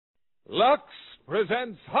Lux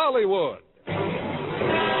presents Hollywood.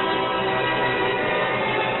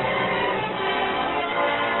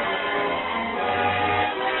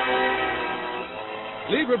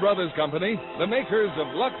 Lever Brothers Company, the makers of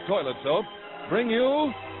Lux Toilet Soap, bring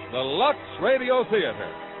you the Lux Radio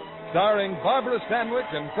Theater, starring Barbara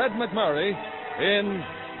Stanwyck and Fred MacMurray in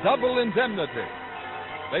Double Indemnity.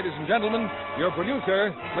 Ladies and gentlemen, your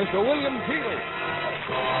producer, Mr. William Keeley.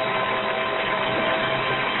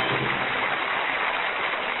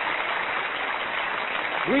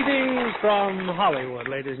 Greetings from Hollywood,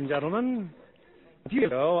 ladies and gentlemen. A few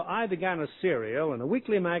years ago, I began a serial in a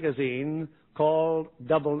weekly magazine called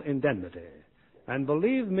Double Indemnity. And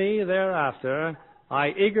believe me, thereafter, I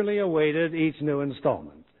eagerly awaited each new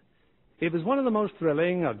installment. It was one of the most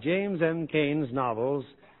thrilling of James M. Cain's novels,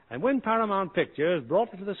 and when Paramount Pictures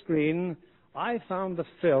brought it to the screen, I found the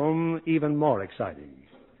film even more exciting.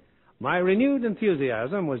 My renewed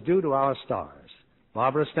enthusiasm was due to our stars,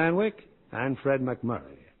 Barbara Stanwyck and Fred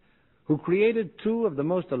MacMurray, who created two of the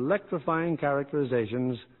most electrifying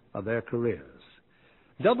characterizations of their careers.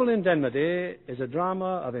 Double Indemnity is a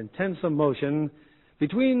drama of intense emotion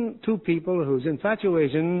between two people whose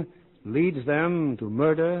infatuation leads them to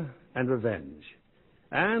murder and revenge.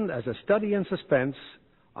 And as a study in suspense,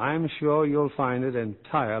 I'm sure you'll find it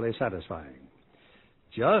entirely satisfying.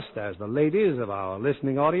 Just as the ladies of our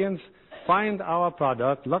listening audience find our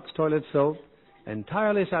product, Lux Toilet Soap,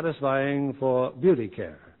 entirely satisfying for beauty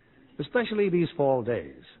care, especially these fall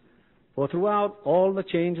days. For throughout all the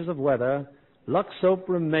changes of weather, Lux Soap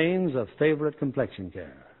remains a favorite complexion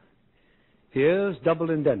care. Here's Double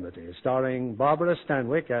Indemnity, starring Barbara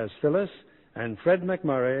Stanwyck as Phyllis and Fred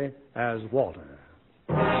MacMurray as Walter.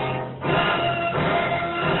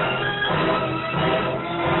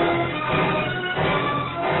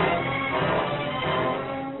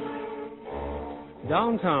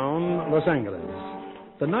 Downtown Los Angeles.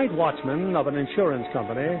 The night watchman of an insurance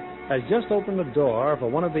company has just opened the door for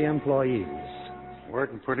one of the employees.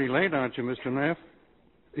 Working pretty late, aren't you, Mr. Neff?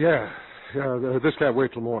 Yeah, this can't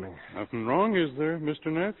wait till morning. Nothing wrong, is there, Mr.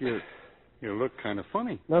 Neff? You look kind of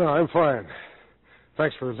funny. No, I'm fine.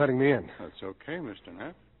 Thanks for letting me in. That's okay, Mr.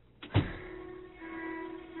 Neff.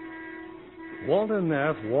 Walter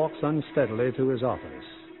Neff walks unsteadily to his office.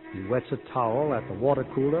 He wets a towel at the water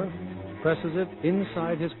cooler, presses it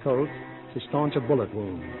inside his coat to staunch a bullet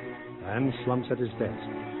wound, and slumps at his desk.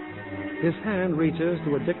 His hand reaches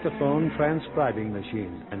to a dictaphone transcribing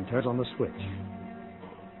machine and turns on the switch.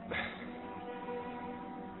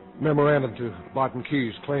 Memorandum to Barton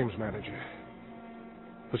Keyes, claims manager,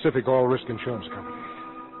 Pacific All Risk Insurance Company.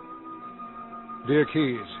 Dear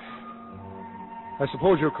Keyes, I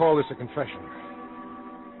suppose you'll call this a confession.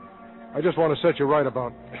 I just want to set you right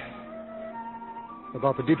about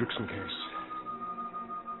the Dietrichson case.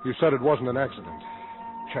 You said it wasn't an accident.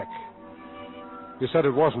 Check. You said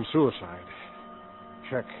it wasn't suicide.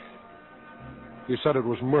 Check. You said it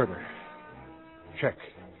was murder. Check.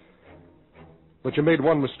 But you made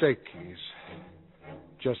one mistake, Keyes.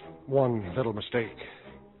 Just one little mistake.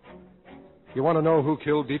 You want to know who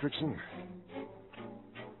killed Dietrichson?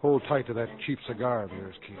 Hold tight to that cheap cigar of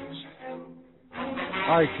yours, Keyes.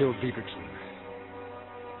 I killed Dietrichson.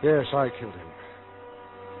 Yes, I killed him.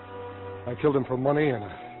 I killed him for money and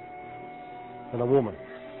a woman.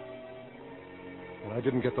 And I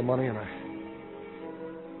didn't get the money, and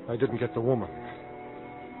I didn't get the woman.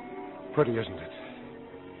 Pretty, isn't it?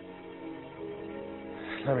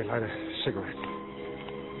 Let me light a cigarette.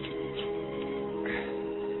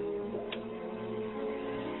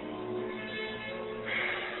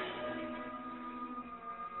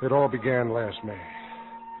 It all began last May.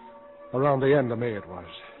 Around the end of May it was.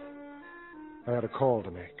 I had a call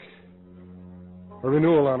to make. A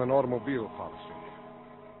renewal on an automobile policy.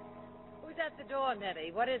 Who's at the door,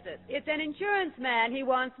 Nettie? What is it? It's an insurance man. He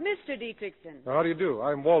wants Mr. Dietrichson. How do you do?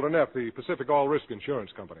 I'm Walter Neff, the Pacific All Risk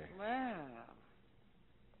Insurance Company. Well,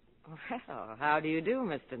 how do you do,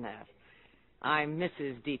 Mr. Neff? I'm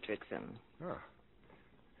Mrs. Dietrichson. Ah.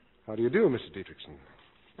 How do you do, Mrs. Dietrichson?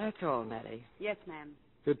 That's all, Nettie. Yes, ma'am.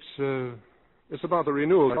 It's about the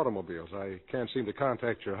renewal of automobiles. I can't seem to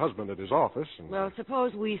contact your husband at his office. Well,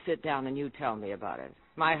 suppose we sit down and you tell me about it.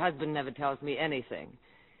 My husband never tells me anything.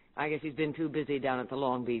 I guess he's been too busy down at the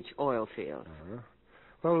Long Beach oil field.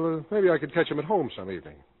 Well, maybe I could catch him at home some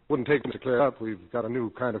evening. Wouldn't take him to clear up. We've got a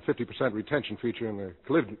new kind of 50% retention feature in the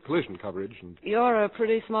collision coverage. And You're a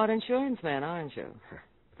pretty smart insurance man, aren't you?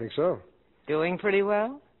 I think so. Doing pretty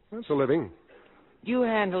well? That's a living. Do you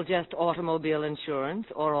handle just automobile insurance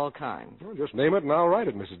or all kinds? Well, just name it and I'll write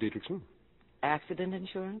it, Mrs. Dietrichson. Accident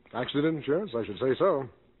insurance? Accident insurance? I should say so.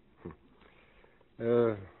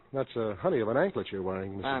 That's a honey of an anklet you're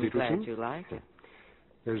wearing, Mrs. I'm Dietrichson. glad you like it.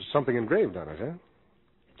 There's something engraved on it, huh?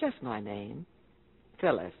 Just my name.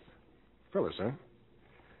 Phyllis. Phyllis, huh?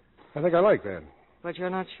 I think I like that. But you're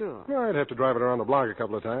not sure. Well, I'd have to drive it around the block a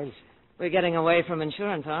couple of times. We're getting away from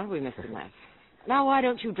insurance, aren't we, Mr. Neff? Now, why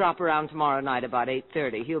don't you drop around tomorrow night about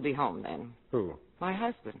 8:30? He'll be home then. Who? My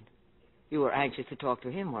husband. You were anxious to talk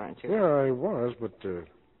to him, weren't you? Yeah, I was, but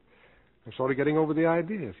I'm sort of getting over the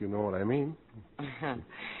idea, if you know what I mean.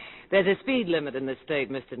 There's a speed limit in this state,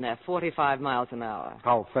 Mr. Neff, 45 miles an hour.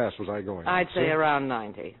 How fast was I going? I'd say around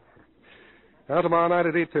 90. Now, tomorrow night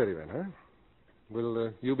at 8:30 then, huh?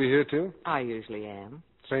 Will you be here, too? I usually am.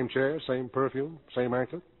 Same chair, same perfume, same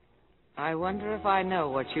anklet? I wonder if I know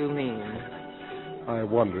what you mean. I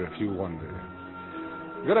wonder if you wonder.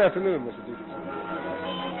 Good afternoon, Mr. Dietrichson.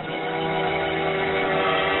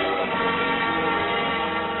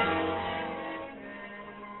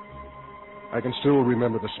 I can still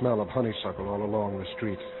remember the smell of honeysuckle all along the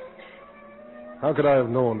street. How could I have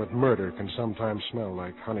known that murder can sometimes smell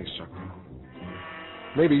like honeysuckle?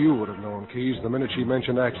 Maybe you would have known, Keyes, the minute she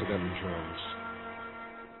mentioned accident insurance.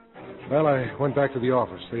 Well, I went back to the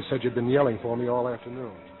office. They said you'd been yelling for me all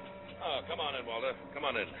afternoon. Oh, come on in, Walter. Come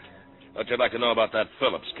on in. What you'd like to know about that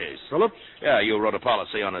Phillips case? Phillips? Yeah, you wrote a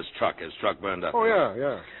policy on his truck. His truck burned up. Oh,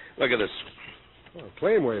 yeah. Look at this. Oh,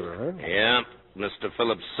 claim waiver, huh? Yeah. Mr.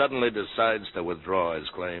 Phillips suddenly decides to withdraw his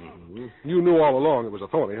claim. Mm-hmm. You knew all along it was a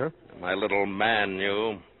phony, huh? My little man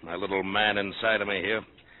knew. My little man inside of me here.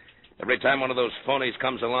 Every time one of those phonies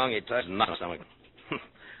comes along, he tries to knock my stomach.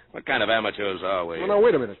 What kind of amateurs are we? Well, now,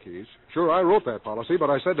 wait a minute, Keyes. Sure, I wrote that policy, but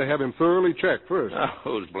I said to have him thoroughly checked first. Oh,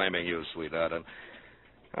 who's blaming you, sweetheart?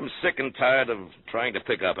 I'm sick and tired of trying to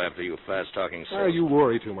pick up after you fast-talking salesman. You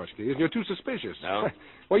worry too much, Keyes. You're too suspicious. No?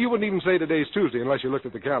 Well, you wouldn't even say today's Tuesday unless you looked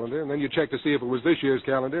at the calendar, and then you checked to see if it was this year's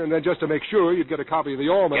calendar, and then just to make sure, you'd get a copy of the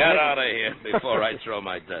almanac. Get out of here before I throw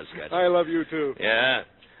my desk at you. I love you, too. Yeah?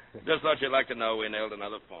 Just thought you'd like to know we nailed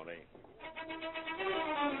another phony.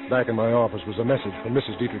 Back in my office was a message from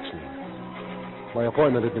Mrs. Dietrichson. My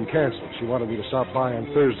appointment had been canceled. She wanted me to stop by on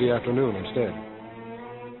Thursday afternoon instead.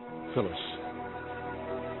 Phyllis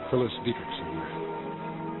Dietrichson.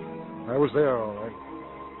 I was there, all right.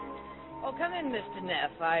 Oh, come in, Mr.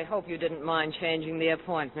 Neff. I hope you didn't mind changing the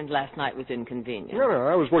appointment. Last night was inconvenient. No,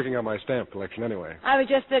 I was working on my stamp collection anyway. I was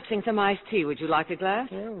just fixing some iced tea. Would you like a glass?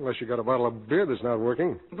 Well, unless you got a bottle of beer that's not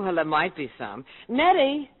working. Well, there might be some.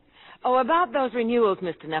 Nettie! Oh, about those renewals,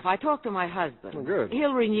 Mr. Neff, I talked to my husband. Oh, good.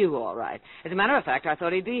 He'll renew all right. As a matter of fact, I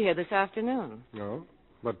thought he'd be here this afternoon. No,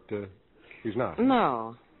 but he's not.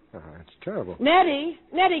 No. It's terrible. Nettie,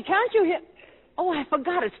 can't you hear... Oh, I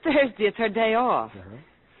forgot. It's Thursday. It's her day off.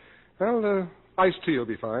 Well, iced tea will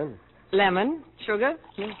be fine. Lemon? Sugar?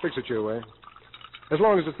 Yeah, fix it your way. As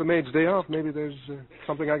long as it's the maid's day off, maybe there's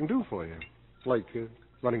something I can do for you. Like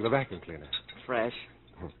running the vacuum cleaner. Fresh.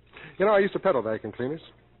 You know, I used to peddle vacuum cleaners.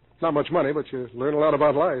 Not much money, but you learn a lot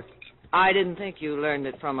about life. I didn't think you learned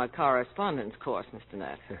it from a correspondence course, Mr.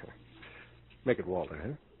 Neff. Make it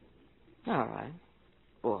Walter, huh? All right.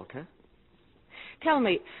 Walter. Tell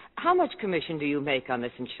me, how much commission do you make on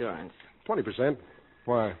this insurance? 20%.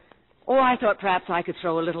 Why? Oh, I thought perhaps I could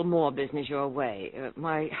throw a little more business your way.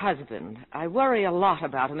 My husband, I worry a lot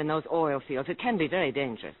about him in those oil fields. It can be very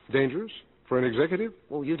dangerous. Dangerous? For an executive?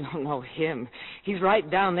 Oh, you don't know him. He's right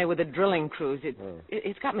down there with the drilling crews.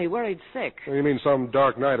 It's got me worried sick. Well, you mean some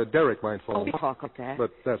dark night a derrick might fall? Oh, talk like that.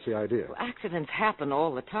 But that's the idea. Well, accidents happen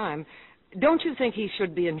all the time. Don't you think he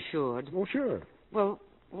should be insured? Oh, sure. Well,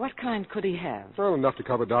 what kind could he have? Well, enough to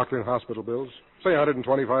cover doctor and hospital bills. Say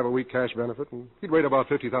 $125 a week cash benefit, and he'd wait about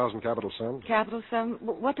 $50,000 capital sum. Capital sum?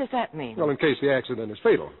 What does that mean? Well, in case the accident is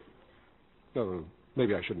fatal. No,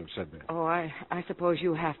 maybe I shouldn't have said that. Oh, I suppose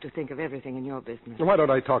you have to think of everything in your business. Well, why don't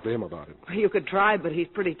I talk to him about it? Well, you could try, but he's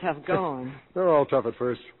pretty tough going. They're all tough at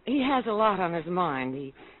first. He has a lot on his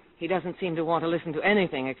mind. He doesn't seem to want to listen to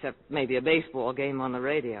anything except maybe a baseball game on the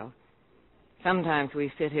radio. Sometimes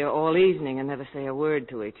we sit here all evening and never say a word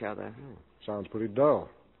to each other. Sounds pretty dull.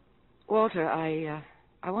 Walter, I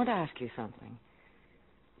want to ask you something.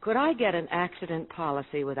 Could I get an accident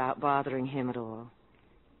policy without bothering him at all?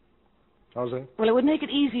 How's that? Well, it would make it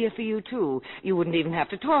easier for you, too. You wouldn't even have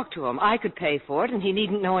to talk to him. I could pay for it, and he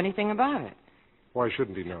needn't know anything about it. Why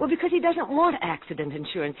shouldn't he know? Well, because he doesn't want accident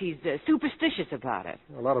insurance. He's superstitious about it.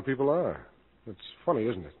 A lot of people are. It's funny,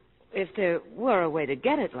 isn't it? If there were a way to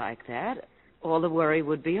get it like that, all the worry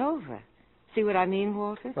would be over. See what I mean,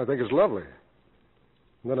 Walter? I think it's lovely.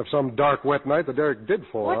 And then if some dark, wet night the derrick did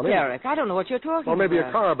fall on him... What derrick? I don't know what you're talking about. Or maybe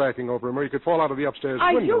a car backing over him, or he could fall out of the upstairs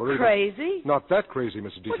window. Are you crazy? Not that crazy,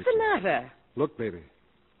 Mrs. Dietrichson. What's the matter? Look, baby,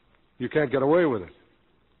 you can't get away with it.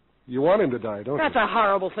 You want him to die, don't That's you? a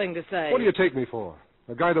horrible thing to say. What do you take me for?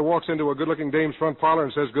 A guy that walks into a good-looking dame's front parlor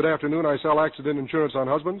and says, "Good afternoon, I sell accident insurance on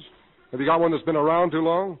husbands." Have you got one that's been around too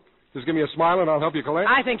long? Just give me a smile and I'll help you collect.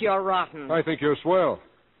 I think you're rotten. I think you're swell.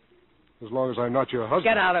 As long as I'm not your husband.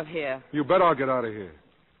 Get out of here. You bet I'll get out of here.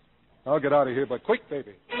 I'll get out of here, but quick,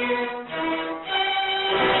 baby.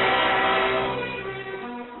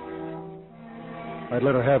 I'd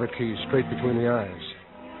let her have it, Keyes, straight between the eyes.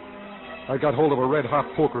 I got hold of a red-hot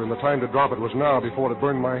poker, and the time to drop it was now before it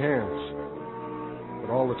burned my hands.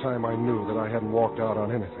 But all the time I knew that I hadn't walked out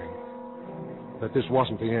on anything, that this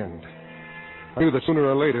wasn't the end. I knew that sooner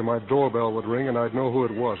or later my doorbell would ring, and I'd know who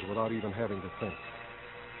it was without even having to think.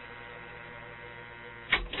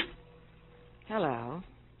 Hello.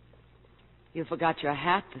 You forgot your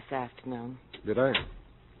hat this afternoon. Did I?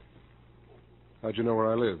 How'd you know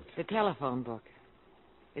where I lived? The telephone book.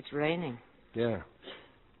 It's raining. Yeah.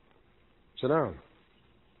 Sit down.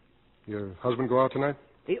 Your husband go out tonight?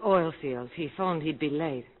 The oil fields. He phoned he'd be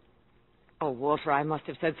late. Oh, Walter, I must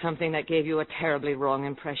have said something that gave you a terribly wrong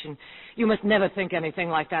impression. You must never think anything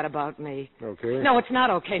like that about me. Okay. No, it's not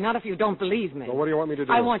okay. Not if you don't believe me. Well, what do you want me to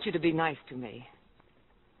do? I want you to be nice to me.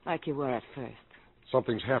 Like you were at first.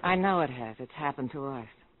 Something's happened. I know it has. It's happened to us.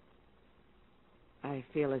 I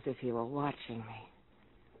feel as if he were watching me.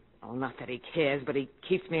 Oh, not that he cares, but he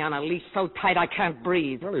keeps me on a leash so tight I can't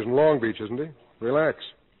breathe. Well, he's in Long Beach, isn't he? Relax.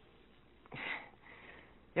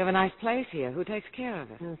 You have a nice place here. Who takes care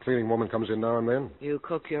of it? Cleaning woman comes in now and then. You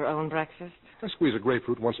cook your own breakfast? I squeeze a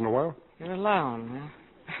grapefruit once in a while. You're alone,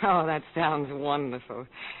 huh? Oh, that sounds wonderful.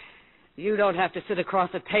 You don't have to sit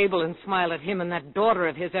across a table and smile at him and that daughter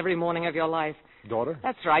of his every morning of your life. Daughter?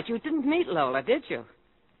 That's right. You didn't meet Lola, did you?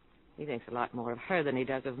 He thinks a lot more of her than he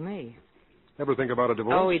does of me. Ever think about a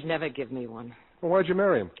divorce? Oh, he'd never give me one. Well, why'd you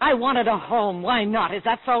marry him? I wanted a home. Why not? Is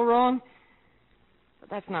that so wrong? But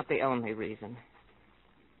that's not the only reason.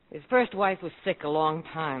 His first wife was sick a long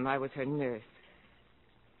time. I was her nurse.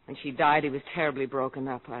 When she died, he was terribly broken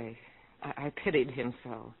up. I pitied him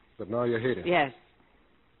so. But now you hate him. Yes.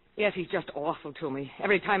 Yes, he's just awful to me.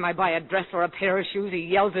 Every time I buy a dress or a pair of shoes, he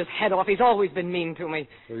yells his head off. He's always been mean to me.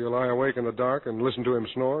 So you lie awake in the dark and listen to him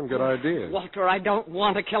snore and get ideas. Walter, I don't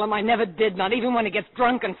want to kill him. I never did, not even when he gets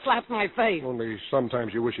drunk and slaps my face. Only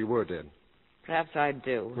sometimes you wish he were dead. Perhaps I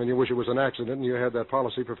do. And you wish it was an accident and you had that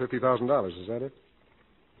policy for $50,000. Is that it?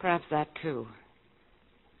 Perhaps that, too.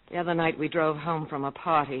 The other night we drove home from a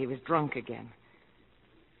party. He was drunk again.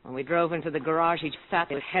 When we drove into the garage, he sat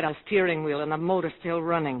with his head on the steering wheel and the motor still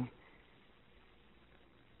running.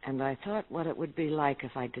 And I thought what it would be like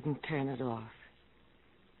if I didn't turn it off.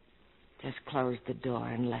 Just closed the door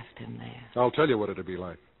and left him there. I'll tell you what it'd be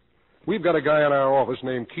like. We've got a guy in our office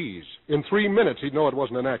named Keyes. In 3 minutes, he'd know it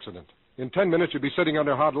wasn't an accident. In 10 minutes, you'd be sitting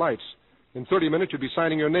under hot lights. In 30 minutes, you'd be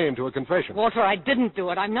signing your name to a confession. Walter, I didn't do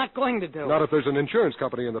it. I'm not going to do it. Not if there's an insurance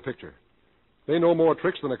company in the picture. They know more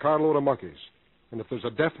tricks than a carload of monkeys. And if there's a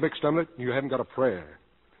death mixed in it, you haven't got a prayer.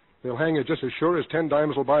 They'll hang you just as sure as 10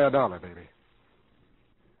 dimes will buy $1, baby.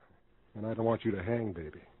 And I don't want you to hang,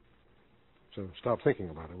 baby. So stop thinking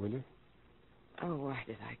about it, will you? Oh, why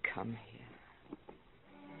did I come here?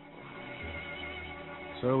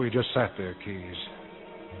 So we just sat there, Keyes.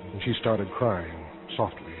 And she started crying,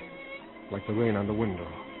 softly, like the rain on the window.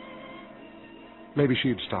 Maybe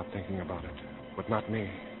she'd stop thinking about it, but not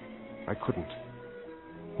me. I couldn't.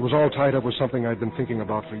 It was all tied up with something I'd been thinking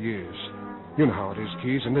about for years. You know how it is,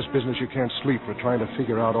 Keyes. In this business, you can't sleep for trying to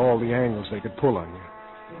figure out all the angles they could pull on you.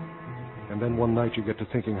 And then one night you get to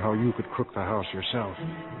thinking how you could crook the house yourself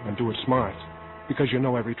and do it smart because you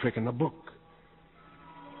know every trick in the book.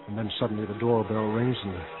 And then suddenly the doorbell rings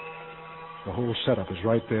and the whole setup is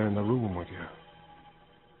right there in the room with you.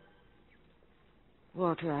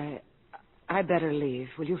 Walter, I better leave.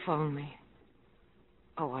 Will you phone me?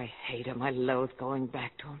 Oh, I hate him. I loathe going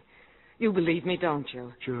back to him. You believe me, don't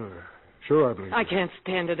you? Sure I believe I you. can't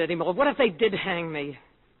stand it anymore. What if they did hang me?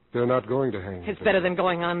 They're not going to hang you. It's better than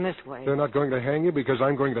going on this way. They're not going to hang you because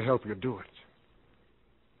I'm going to help you do it.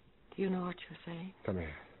 Do you know what you're saying? Come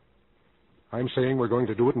here. I'm saying we're going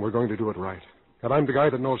to do it, and we're going to do it right. And I'm the guy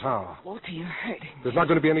that knows how. Walter, you're hurting me. There's not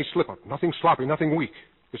going to be any slip-up, nothing sloppy, nothing weak.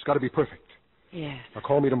 It's got to be perfect. Yes. Now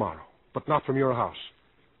call me tomorrow, but not from your house.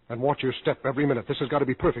 And watch your step every minute. This has got to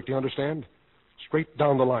be perfect, you understand? Straight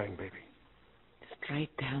down the line, baby.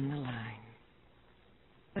 Straight down the line.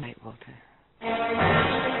 Good night, Walter.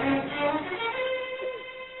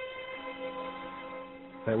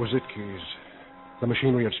 That was it, Keyes. The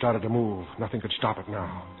machinery had started to move. Nothing could stop it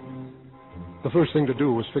now. The first thing to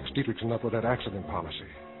do was fix Dietrichson up with that accident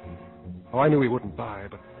policy. Oh, I knew he wouldn't buy,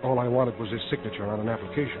 but all I wanted was his signature on an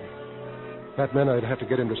application. That meant I'd have to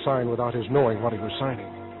get him to sign without his knowing what he was signing.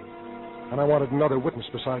 And I wanted another witness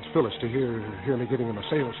besides Phyllis to hear me giving him a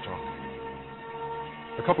sales talk.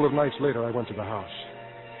 A couple of nights later, I went to the house.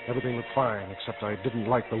 Everything looked fine, except I didn't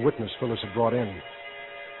like the witness Phyllis had brought in.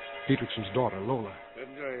 Dietrichson's daughter, Lola.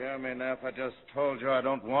 Didn't you hear me, Neff? I just told you I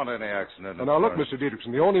don't want any accident. Now, look, Mr.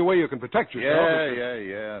 Dietrichson, the only way you can protect yourself is...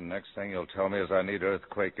 Yeah. Next thing you'll tell me is I need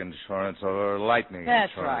earthquake insurance or lightning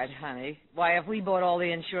That's insurance. right, honey. Why, if we bought all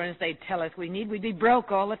the insurance they tell us we need, we'd be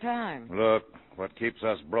broke all the time. Look, what keeps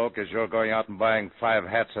us broke is you're going out and buying 5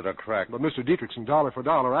 hats at a crack. But, Mr. Dietrichson, dollar for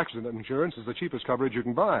dollar, accident insurance is the cheapest coverage you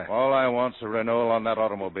can buy. All I want's a renewal on that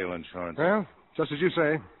automobile insurance. Well, just as you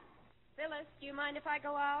say. Phyllis, do you mind if I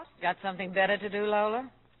go out? Got something better to do, Lola?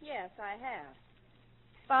 Yes, I have.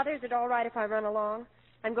 Father, is it all right if I run along?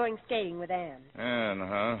 I'm going skating with Anne. Anne,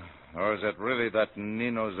 huh? Or is it really that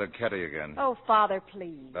Nino Zacchetti again? Oh, Father,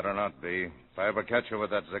 please. Better not be. If I ever catch you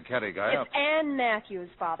with that Zacchetti guy, It's Anne Matthews,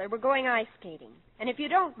 Father. We're going ice skating. And if you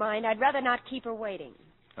don't mind, I'd rather not keep her waiting.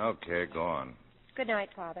 Okay, go on. Good night,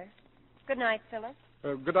 Father. Good night, Phyllis.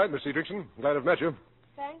 Good night, Miss Dietrichson. Glad I've met you.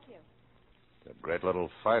 Thank you. A great little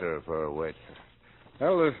fighter for a wait.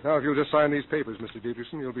 Well, now, if you'll just sign these papers, Mr.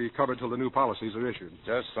 Dietrichson, you'll be covered till the new policies are issued.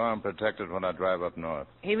 Just so I'm protected when I drive up north.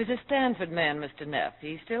 He was a Stanford man, Mr. Neff.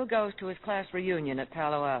 He still goes to his class reunion at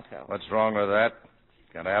Palo Alto. What's wrong with that?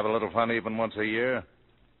 Can't I have a little fun even once a year?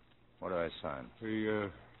 What do I sign?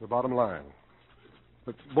 The bottom line.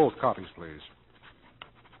 But both copies, please.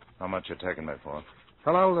 How much you taking me for?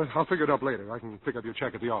 Well, I'll figure it up later. I can pick up your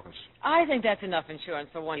check at the office. I think that's enough insurance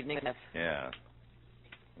for one evening, Neff. Yeah.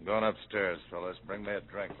 I'm going upstairs, fellas. Bring me a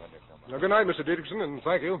drink when you come up. Now, good night, Mr. Dietrichson, and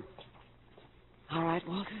thank you. All right,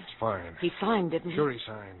 Walter. It's fine. He signed, didn't he? Sure he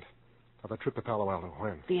signed. Now, the trip to Palo Alto,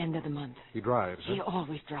 when? The end of the month. He drives, He huh?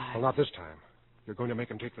 always drives. Well, not this time. You're going to make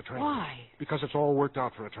him take the train. Why? Because it's all worked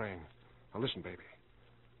out for a train. Now, listen, baby.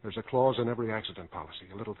 There's a clause in every accident policy,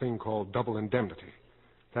 a little thing called double indemnity.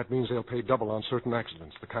 That means they'll pay double on certain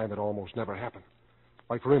accidents, the kind that almost never happen.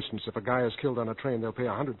 Like, for instance, if a guy is killed on a train, they'll pay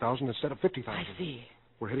 $100,000 instead of $50,000. I see.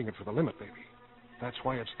 We're hitting it for the limit, baby. That's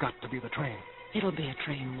why it's got to be the train. It'll be a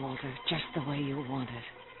train, Walter, just the way you want it.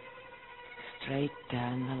 Straight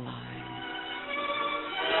down the line.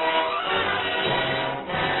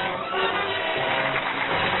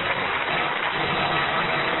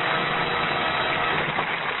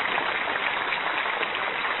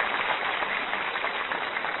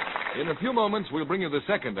 In a few moments, we'll bring you the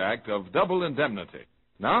second act of Double Indemnity.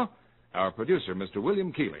 Now, our producer, Mr.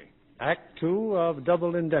 William Keeley. Act 2 of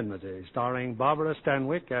Double Indemnity, starring Barbara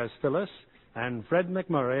Stanwyck as Phyllis and Fred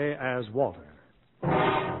MacMurray as Walter.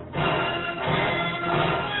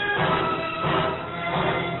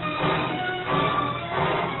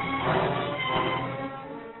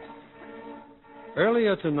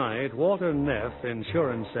 Earlier tonight, Walter Neff,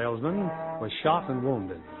 insurance salesman, was shot and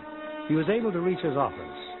wounded. He was able to reach his office.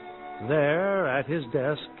 There, at his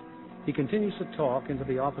desk, he continues to talk into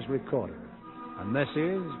the office recorder. A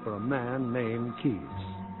message for a man named Keyes.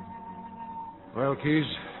 Well, Keyes,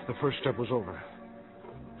 the first step was over.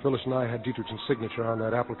 Phyllis and I had Dietrichson's signature on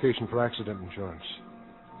that application for accident insurance.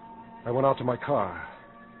 I went out to my car.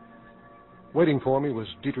 Waiting for me was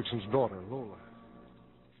Dietrichson's daughter, Lola.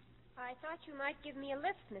 I thought you might give me a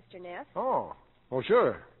lift, Mr. Neff. Oh,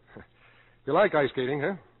 sure. You like ice skating,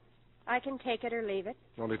 huh? I can take it or leave it.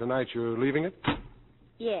 Only tonight you're leaving it?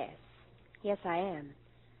 Yes. Yes, I am.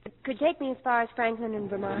 Could take me as far as Franklin and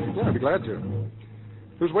Vermont. Yeah, I'd be glad to.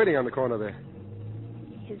 Who's waiting on the corner there?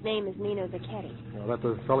 His name is Nino Zacchetti. Is that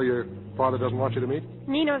the fellow your father doesn't want you to meet?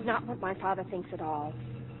 Nino's not what my father thinks at all.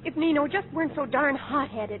 If Nino just weren't so darn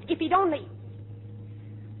hot-headed, if he'd only...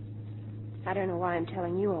 I don't know why I'm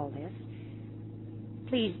telling you all this.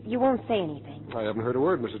 Please, you won't say anything. I haven't heard a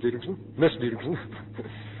word, Mrs. Dietrichson. Miss Dietrichson.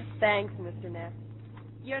 Thanks, Mr. Neff.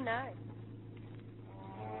 You're nice.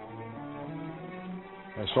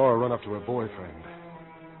 I saw her run up to her boyfriend.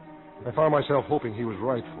 I found myself hoping he was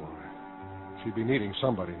right for her. She'd be needing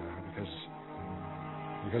somebody now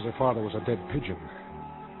because her father was a dead pigeon.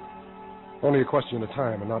 Only a question of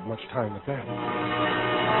time, and not much time at that.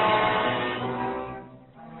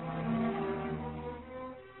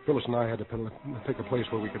 Phyllis and I had to pick a place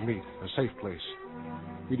where we could meet, a safe place.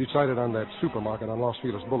 We decided on that supermarket on Los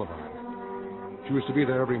Feliz Boulevard. She was to be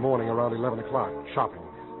there every morning around 11 o'clock, shopping.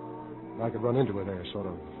 And I could run into her there, sort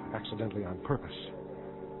of accidentally on purpose.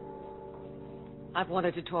 I've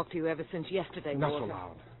wanted to talk to you ever since yesterday, Not Walter. so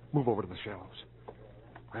loud. Move over to the shelves.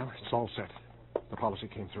 Well, it's all set. The policy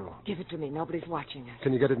came through. Give it to me. Nobody's watching us.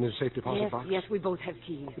 Can you get it in his safe deposit box? Yes, we both have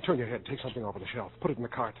keys. Turn your head. Take something off of the shelf. Put it in the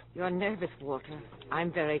cart. You're nervous, Walter.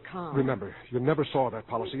 I'm very calm. Remember, you never saw that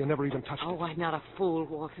policy. You never even touched it. Oh, I'm not a fool,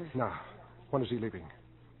 Walter. Now, when is he leaving?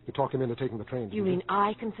 You talked him into taking the train. You mean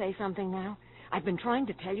I can say something now? I've been trying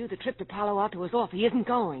to tell you the trip to Palo Alto is off. He isn't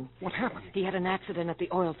going. What happened? He had an accident at the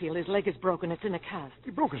oil field. His leg is broken. It's in a cast.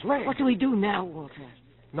 He broke his leg. What do we do now, Walter?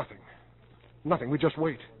 Nothing. We just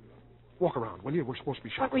wait. Walk around, will you? We're supposed to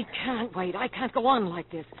be shot. But we can't wait. I can't go on like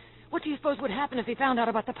this. What do you suppose would happen if he found out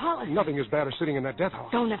about the policy? Nothing as bad as sitting in that death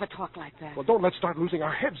house. Don't ever talk like that. Well, don't let's start losing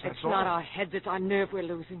our heads, that's all. It's not our heads. It's our nerve we're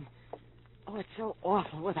losing. Oh, it's so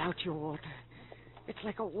awful without you, Walter. It's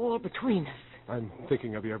like a wall between us. I'm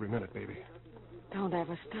thinking of you every minute, baby. Don't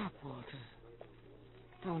ever stop, Walter.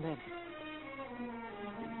 Don't ever.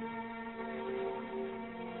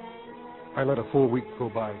 I let a full week go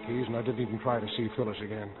by, Keyes, and I didn't even try to see Phyllis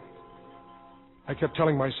again. I kept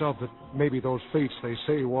telling myself that maybe those fates they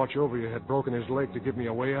say watch over you had broken his leg to give me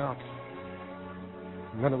a way out.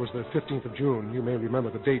 And then it was the 15th of June. You may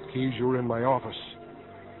remember the date, Keyes. You were in my office.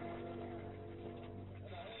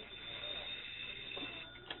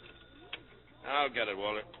 I'll get it,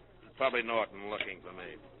 Walter. Probably Norton looking for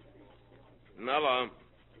me. Hello.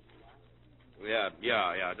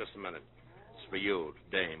 Yeah, just a minute. It's for you,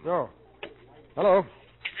 Dame. Oh. Hello.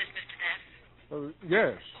 Is this Mr. Neff?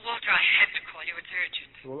 Yes. Walter, I have to call you. It's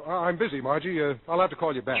urgent. Well, I'm busy, Margie. I'll have to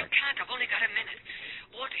call you back. You can't. I've only got a minute.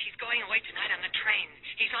 Walter, he's going away tonight on the train.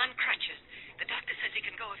 He's on crutches. The doctor says he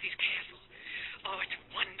can go if he's careful. Oh, it's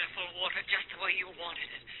wonderful, Walter, just the way you wanted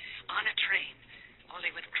it. On a train.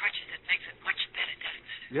 Only with crutches, it makes it much better, doesn't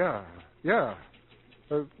it? Yeah.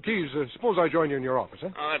 Keyes, suppose I join you in your office,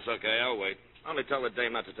 huh? Oh, that's okay. I'll wait. Only tell the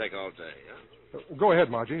dame not to take all day, huh? Go ahead,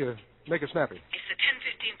 Margie. Make it snappy. It's the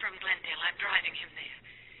 10:15 from Glendale. I'm driving him there.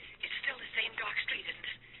 It's still the same dark street, isn't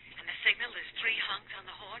it? And the signal is 3 honks on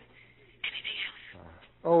the horn. Anything else?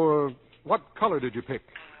 What color did you pick?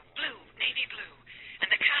 Blue, navy blue. And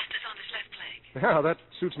the cast is on his left leg. Yeah, that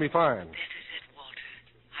suits me fine. This is it, Walter.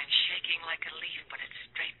 I'm shaking like a leaf, but it's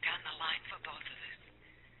straight down the line for both of us.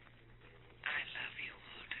 I love you,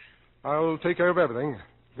 Walter. I'll take care of everything.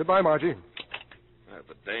 Goodbye, Margie.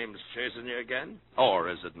 The dame's chasing you again? Or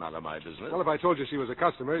is it none of my business? Well, if I told you she was a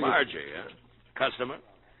customer, Margie, huh? Customer?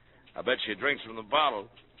 I bet she drinks from the bottle.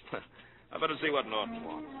 I better see what Norton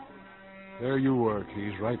wants. There you were,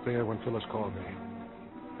 Keyes, right there when Phyllis called me.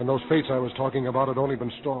 And those fates I was talking about had only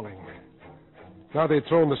been stalling. Now they'd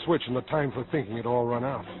thrown the switch and the time for thinking had all run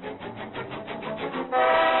out.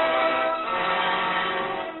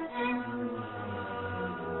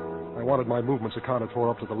 I wanted my movements accounted for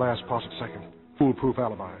up to the last possible second. Foolproof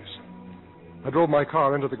alibis. I drove my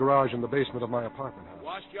car into the garage in the basement of my apartment house.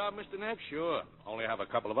 Wash job, Mr. Neff? Sure. Only have a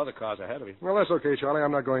couple of other cars ahead of you. Well, that's okay, Charlie.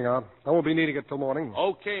 I'm not going out. I won't be needing it till morning.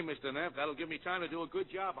 Okay, Mr. Neff. That'll give me time to do a good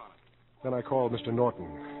job on it. Then I called Mr. Norton,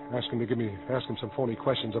 asked him some phony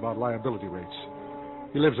questions about liability rates.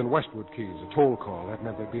 He lives in Westwood, Keyes, a toll call. That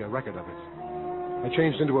meant there'd be a record of it. I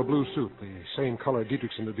changed into a blue suit, the same color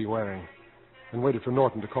Dietrichson would be wearing, and waited for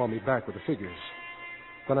Norton to call me back with the figures.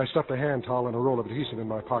 Then I stuffed a hand towel and a roll of adhesive in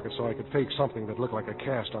my pocket so I could fake something that looked like a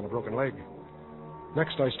cast on a broken leg.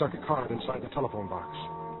 Next, I stuck a card inside the telephone box.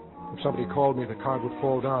 If somebody called me, the card would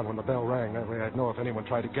fall down when the bell rang. That way I'd know if anyone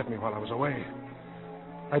tried to get me while I was away.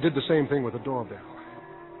 I did the same thing with the doorbell.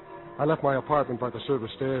 I left my apartment by the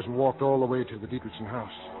service stairs and walked all the way to the Dietrichson house.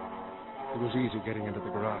 It was easy getting into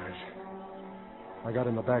the garage. I got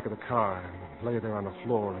in the back of the car and lay there on the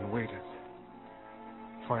floor and waited.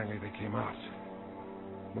 Finally, they came out.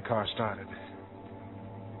 The car started.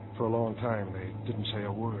 For a long time, they didn't say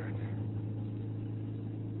a word.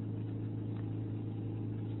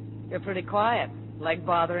 You're pretty quiet. Leg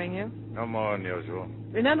bothering you? No more than usual.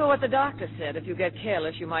 Remember what the doctor said. If you get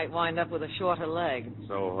careless, you might wind up with a shorter leg.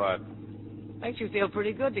 So what? Makes you feel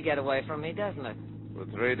pretty good to get away from me, doesn't it? For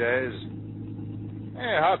 3 days?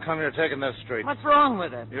 Hey, how come you're taking this street? What's wrong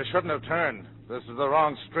with it? You shouldn't have turned. This is the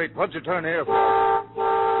wrong street. What'd you turn here for?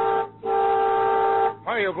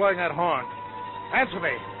 Why are you blowing that horn? Answer me.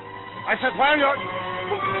 I said, why are you...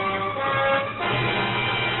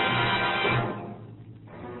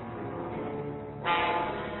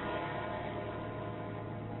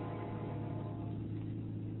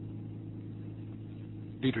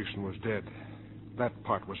 Dietrichson was dead. That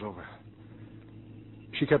part was over.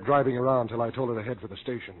 She kept driving around till I told her to head for the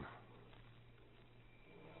station.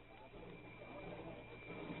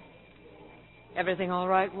 Everything all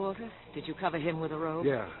right, Walter? Did you cover him with a robe?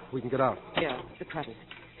 Yeah, we can get out. Yeah, the crutches.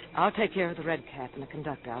 I'll take care of the red cap and the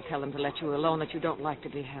conductor. I'll tell them to let you alone, that you don't like to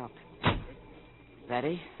be helped.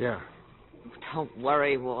 Ready? Yeah. Don't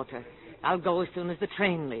worry, Walter. I'll go as soon as the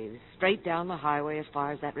train leaves, straight down the highway as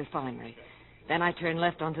far as that refinery. Then I turn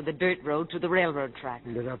left onto the dirt road to the railroad track.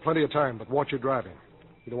 You've got plenty of time, but watch your driving.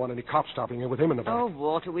 You don't want any cops stopping you with him in the back. Oh,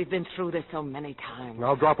 Walter, we've been through this so many times. And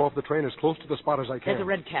I'll drop off the train as close to the spot as I can. There's a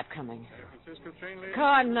red cap coming. Francisco train lady?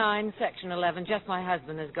 Car 9, section 11. Just my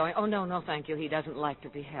husband is going. Oh, no, thank you. He doesn't like to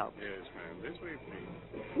be helped. Yes, ma'am. This way,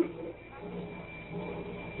 please.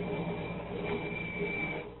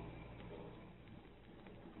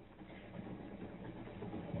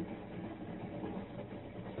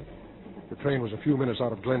 The train was a few minutes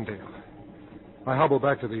out of Glendale. I hobbled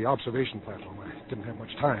back to the observation platform. I didn't have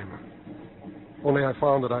much time. Only I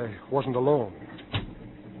found that I wasn't alone.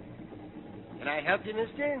 Can I help you,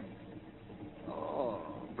 mister? Oh,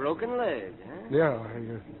 broken leg, huh? Yeah,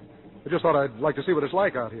 I just thought I'd like to see what it's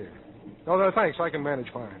like out here. No, thanks. I can manage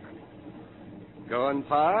fine. Going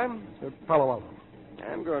far? Palo Alto.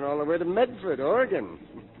 I'm going all the way to Medford, Oregon.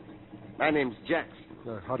 My name's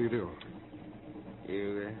Jackson. How do you do?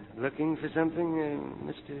 You looking for something,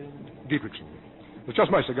 Mr. Dietrichson. It's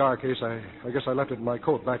just my cigar case. I guess I left it in my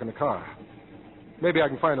coat back in the car. Maybe I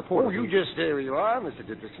can find a porter. Oh, you just stay where you are, Mr.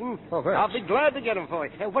 Dickerson. Oh, thanks. I'll be glad to get him for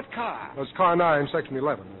you. Hey, what car? It's car 9, section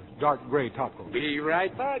 11. A dark gray topcoat. Be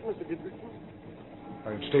right back, Mr. Dickerson.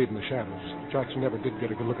 I had stayed in the shadows. Jackson never did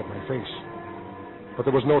get a good look at my face. But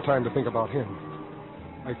there was no time to think about him.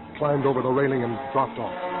 I climbed over the railing and dropped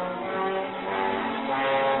off.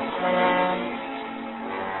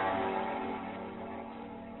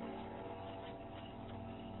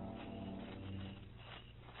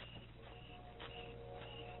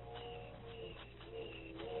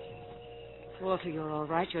 Walter, you're all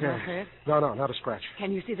right? You're not hurt? No, not a scratch.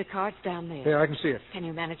 Can you see the carts down there? Yeah, I can see it. Can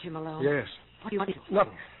you manage him alone? Yes. What do you want me to do?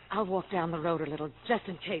 Nothing. I'll walk down the road a little, just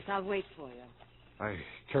in case. I'll wait for you. I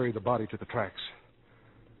carried the body to the tracks.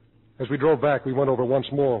 As we drove back, we went over once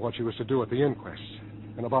more what she was to do at the inquest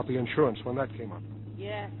and about the insurance when that came up.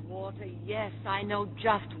 Yes, Walter, yes. I know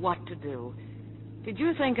just what to do. Did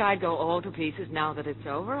you think I'd go all to pieces now that it's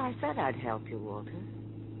over? I said I'd help you, Walter.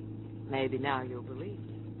 Maybe now you'll believe.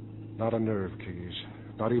 Not a nerve, Keyes.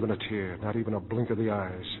 Not even a tear. Not even a blink of the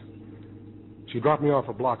eyes. She dropped me off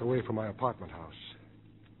a block away from my apartment house.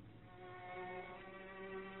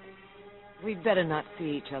 We'd better not see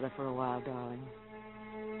each other for a while, darling.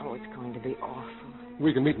 Oh, it's going to be awful.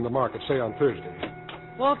 We can meet in the market, say on Thursday.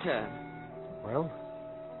 Walter. Well?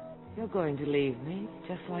 You're going to leave me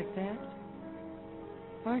just like that?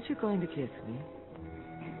 Aren't you going to kiss me?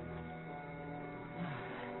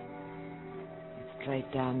 It's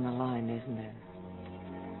straight down the line, isn't it?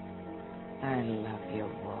 I love you,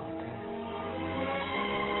 Walter.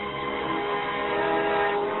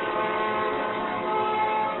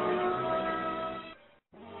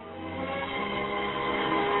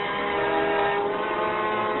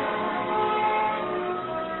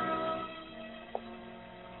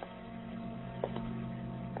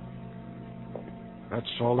 That's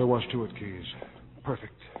all there was to it, Keyes.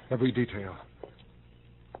 Perfect. Every detail.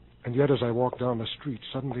 And yet, as I walked down the street,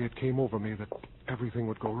 suddenly it came over me that everything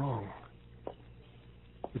would go wrong.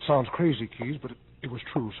 It sounds crazy, Keyes, but it was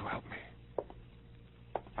true, so help me.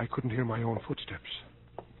 I couldn't hear my own footsteps.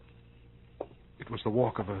 It was the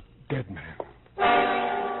walk of a dead man.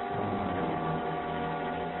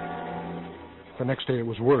 The next day it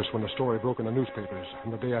was worse when the story broke in the newspapers,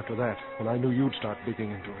 and the day after that, when I knew you'd start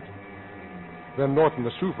digging into it. Then Norton,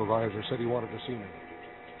 the supervisor, said he wanted to see me.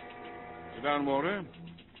 Sit down, Walter.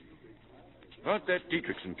 About that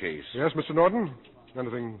Dietrichson case. Yes, Mr. Norton?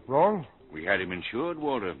 Anything wrong? We had him insured,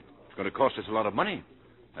 Walter. It's going to cost us a lot of money.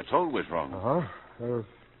 That's always wrong. Uh-huh.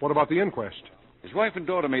 What about the inquest? His wife and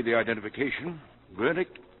daughter made the identification.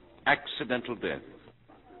 Verdict, accidental death.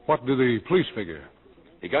 What do the police figure?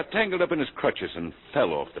 He got tangled up in his crutches and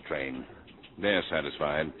fell off the train. They're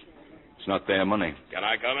satisfied. It's not their money. Can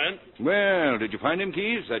I come in? Well, did you find him,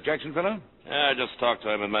 Keyes, that Jackson fellow? Yeah, I just talked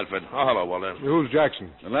to him in Medford. Oh, hello, Walter. Who's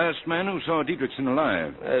Jackson? The last man who saw Dietrichson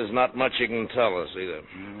alive. There's not much you can tell us, either.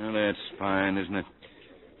 Well, that's fine, isn't it?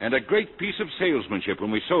 And a great piece of salesmanship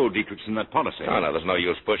when we sold Dietrichson that policy. Oh, no, there's no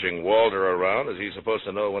use pushing Walter around. Is he supposed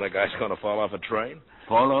to know when a guy's going to fall off a train?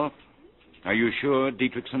 Fall off? Are you sure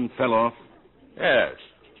Dietrichson fell off? Yes.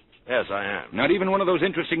 Yes, I am. Not even one of those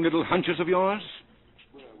interesting little hunches of yours?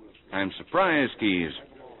 I'm surprised, Keyes,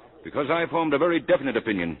 because I formed a very definite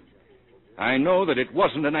opinion. I know that it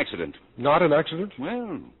wasn't an accident. Not an accident?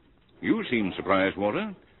 Well, you seem surprised,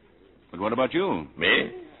 Walter. But what about you?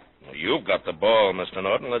 Me? Well, you've got the ball, Mr.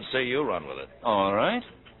 Norton. Let's see you run with it. All right.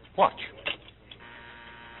 Watch.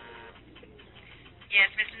 Yes,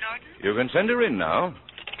 Mr. Norton? You can send her in now.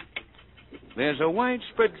 There's a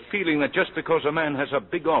widespread feeling that just because a man has a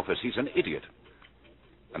big office, he's an idiot.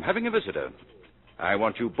 I'm having a visitor. I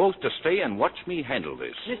want you both to stay and watch me handle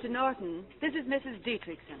this. Mr. Norton, this is Mrs.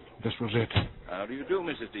 Dietrichson. This was it. How do you do,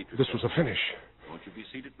 Mrs. Dietrichson? This was the finish. Won't you be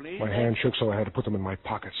seated, please? My hand shook, so I had to put them in my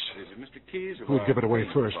pockets. Is it Mr. Keyes? Who'd give it away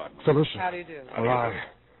first? Phyllis? How do you do? Or I?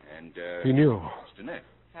 And, He knew. Mr. Neff.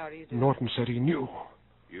 How do you do? Norton said he knew.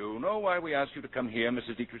 You know why we asked you to come here,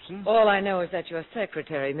 Mrs. Dietrichson? All I know is that your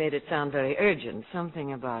secretary made it sound very urgent.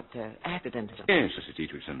 Something about accident. Yes, Mrs.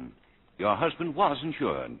 Dietrichson. Your husband was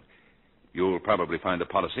insured. You'll probably find the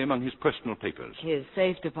policy among his personal papers. His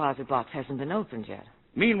safe deposit box hasn't been opened yet.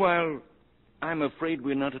 Meanwhile, I'm afraid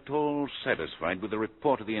we're not at all satisfied with the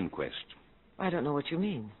report of the inquest. I don't know what you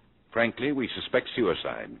mean. Frankly, we suspect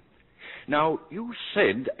suicide. Now, you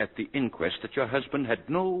said at the inquest that your husband had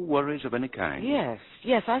no worries of any kind.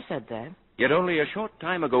 Yes, I said that. Yet only a short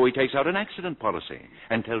time ago he takes out an accident policy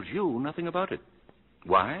and tells you nothing about it.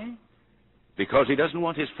 Why? Because he doesn't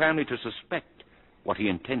want his family to suspect what he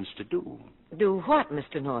intends to do. Do what,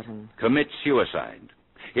 Mr. Norton? Commit suicide.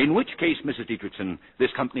 In which case, Mrs. Dietrichson,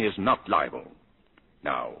 this company is not liable.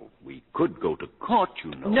 Now, we could go to court,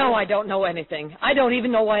 you know. No, I don't know anything. I don't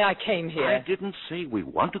even know why I came here. I didn't say we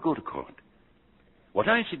want to go to court. What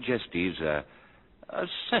I suggest is a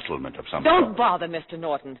settlement of some Don't sort. bother, Mr.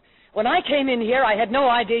 Norton. When I came in here, I had no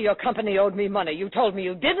idea your company owed me money. You told me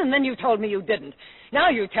you did, and then you told me you didn't. Now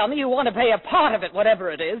you tell me you want to pay a part of it,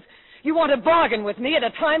 whatever it is. You want to bargain with me at a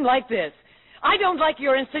time like this. I don't like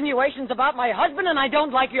your insinuations about my husband, and I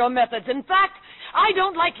don't like your methods. In fact, I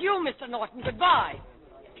don't like you, Mr. Norton. Goodbye.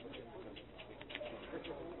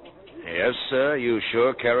 Yes, sir, you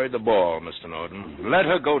sure carried the ball, Mr. Norton. Let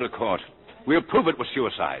her go to court. We'll prove it was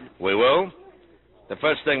suicide. We will? The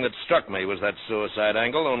first thing that struck me was that suicide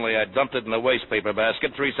angle, only I dumped it in the waste paper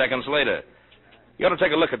basket 3 seconds later. You ought to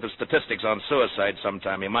take a look at the statistics on suicide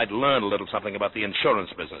sometime. You might learn a little something about the insurance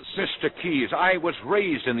business. Mr. Keyes, I was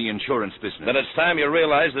raised in the insurance business. Then it's time you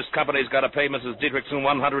realize this company's got to pay Mrs. Dietrichson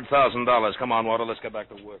 $100,000. Come on, Walter, let's get back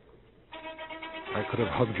to work. I could have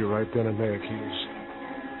hugged you right then and there, Keyes.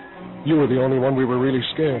 You were the only one we were really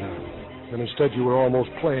scared of. And instead you were almost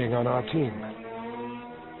playing on our team.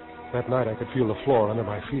 That night I could feel the floor under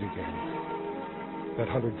my feet again. That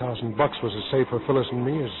 $100,000 was as safe for Phyllis and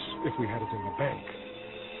me as if we had it in the bank.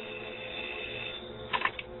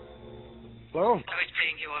 Hello? I was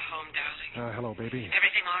bringing you a home, darling. Hello, baby.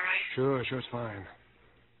 Everything all right? Sure, it's fine.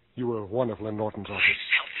 You were wonderful in Norton's I office.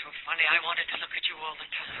 felt so funny. I wanted to look at you all the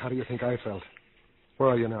time. How do you think I felt? Where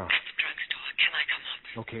are you now? At the drugstore. Can I come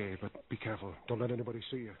up? Okay, but be careful. Don't let anybody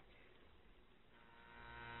see you.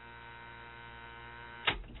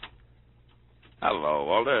 Hello,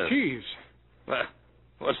 Walter. Keyes.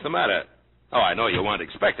 What's the matter? Oh, I know you weren't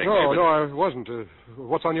expecting me. No, I wasn't.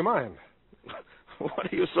 What's on your mind?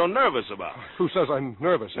 What are you so nervous about? Who says I'm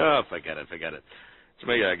nervous? Oh, forget it. It's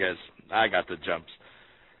me, I guess. I got the jumps.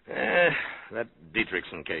 That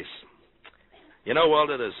Dietrichson case. You know,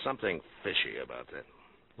 Walter, there's something fishy about that.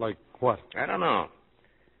 Like what? I don't know.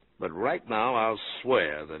 But right now, I'll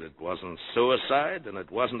swear that it wasn't suicide and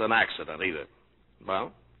it wasn't an accident either.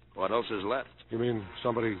 Well, what else is left? You mean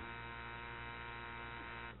somebody...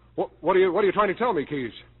 What are you trying to tell me,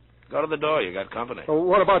 Keyes? Go to the door. You got company. Well,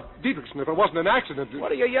 what about Dietrichson? If it wasn't an accident...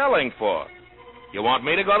 What are you yelling for? You want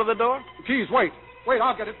me to go to the door? Keyes, wait. Wait,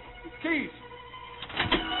 I'll get it. Keyes!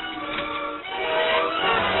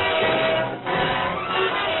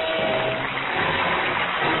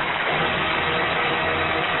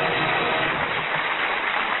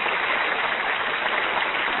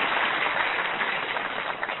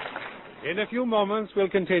 In a few moments, we'll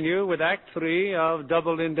continue with Act 3 of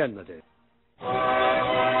Double Indemnity.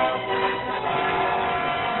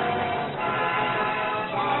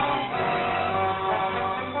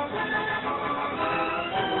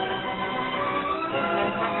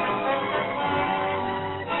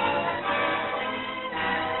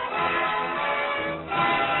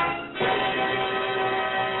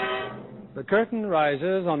 The curtain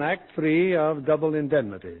rises on Act 3 of Double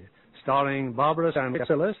Indemnity, starring Barbara Stanwyck as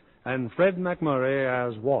Phyllis and Fred MacMurray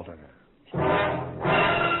as Walter.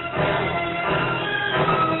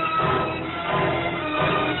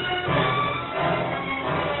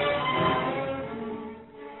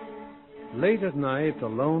 Late at night,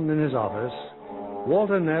 alone in his office,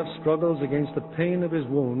 Walter Neff struggles against the pain of his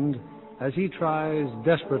wound as he tries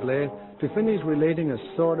desperately to finish relating a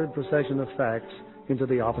sordid procession of facts into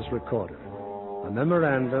the office recorder. A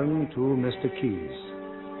memorandum to Mr. Keyes.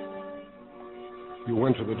 You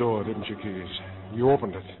went to the door, didn't you, Keyes? You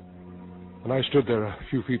opened it. And I stood there a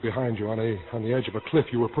few feet behind you on the edge of a cliff.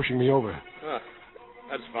 You were pushing me over.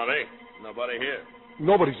 That's funny. Nobody here.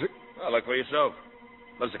 Nobody's... Well, look for yourself.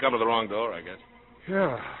 Must have come to the wrong door, I guess.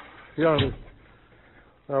 Yeah.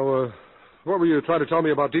 Now, what were you trying to tell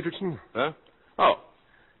me about Dietrichson? Huh? Oh.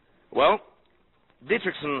 Well,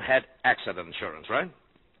 Dietrichson had accident insurance, right?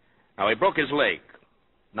 Now, he broke his leg.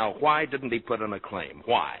 Now, why didn't he put in a claim?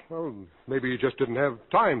 Why? Well, maybe he just didn't have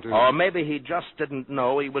time to... Or maybe he just didn't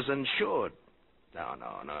know he was insured. No.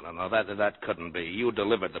 That couldn't be. You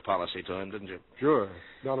delivered the policy to him, didn't you? Sure.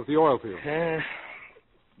 Down at the oil field.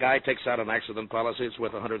 Guy takes out an accident policy. It's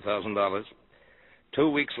worth $100,000. 2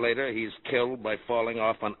 weeks later, he's killed by falling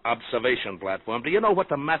off an observation platform. Do you know what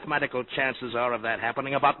the mathematical chances are of that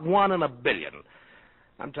happening? About 1 in a billion.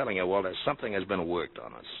 I'm telling you, Walter, something has been worked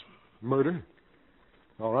on us. Murder?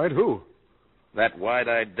 All right, who? That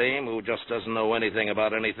wide-eyed dame who just doesn't know anything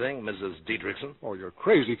about anything, Mrs. Dietrichson. Oh, you're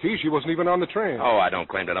crazy, Keyes. She wasn't even on the train. Oh, I don't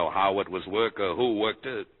claim to know how it was worked or who worked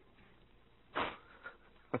it.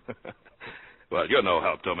 Well, you're no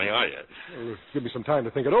help to me, are you? Well, give me some time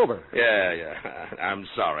to think it over. Yeah. I'm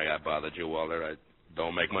sorry I bothered you, Walter. I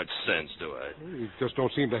don't make much sense, do I? You just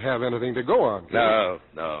don't seem to have anything to go on. No,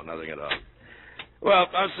 nothing at all. Well,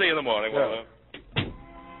 I'll see you in the morning, Walter.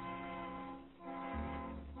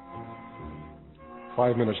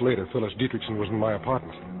 5 minutes later, Phyllis Dietrichson was in my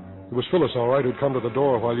apartment. It was Phyllis, all right, who'd come to the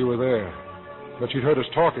door while you were there. But she'd heard us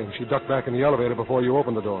talking. She ducked back in the elevator before you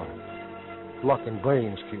opened the door. Luck and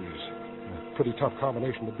brains, Keyes. A pretty tough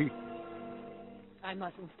combination to beat. I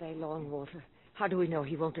mustn't stay long, Walter. How do we know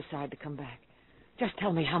he won't decide to come back? Just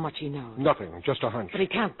tell me how much he knows. Nothing, just a hunch. But he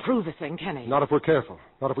can't prove a thing, can he? Not if we're careful.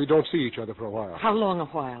 Not if we don't see each other for a while. How long a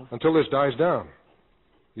while? Until this dies down.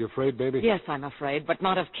 You afraid, baby? Yes, I'm afraid, but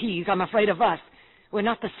not of Keyes. I'm afraid of us. We're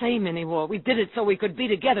not the same anymore. We did it so we could be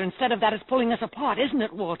together. Instead of that, it's pulling us apart, isn't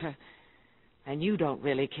it, Walter? And you don't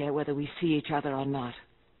really care whether we see each other or not.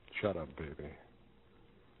 Shut up, baby.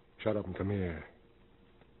 Shut up and come here.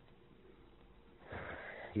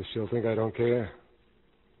 You still think I don't care?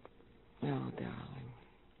 No, darling.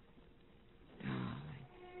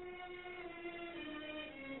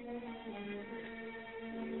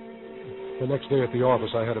 The next day at the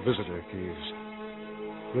office, I had a visitor, Keyes.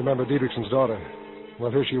 Remember Dietrichson's daughter? Well,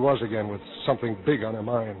 here she was again with something big on her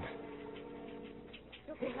mind.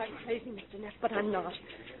 You'll think I'm crazy, Mr. Neff, but I'm not.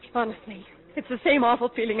 Honestly, it's the same awful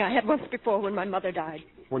feeling I had once before when my mother died.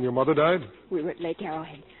 When your mother died? We were at Lake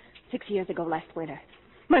Arrowhead 6 years ago last winter.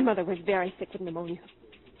 My mother was very sick with pneumonia.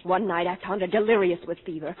 One night I found her delirious with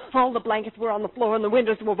fever. All the blankets were on the floor and the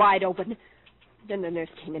windows were wide open. Then the nurse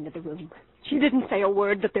came into the room. She didn't say a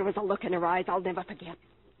word, but there was a look in her eyes I'll never forget.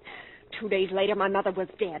 2 days later, my mother was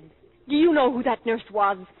dead. Do you know who that nurse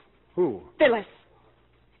was? Who? Phyllis.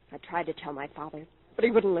 I tried to tell my father, but he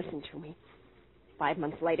wouldn't listen to me. 5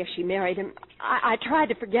 months later, she married him. I tried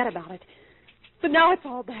to forget about it. But now it's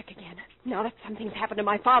all back again. Now that something's happened to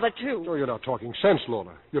my father, too. Oh, you're not talking sense,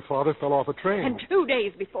 Lola. Your father fell off a train. And 2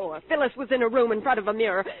 days before, Phyllis was in a room in front of a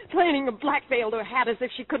mirror, planning a black-veiled her hat as if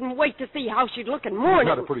she couldn't wait to see how she'd look in mourning.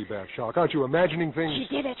 You've had a pretty bad shock. Aren't you imagining things?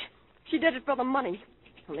 She did it. She did it for the money.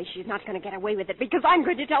 Only she's not going to get away with it because I'm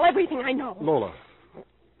going to tell everything I know. Lola,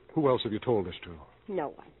 who else have you told this to? No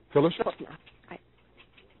one. Phyllis? Of course not.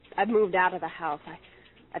 I've moved out of the house.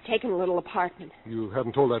 I've taken a little apartment. You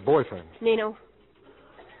haven't told that boyfriend? Nino?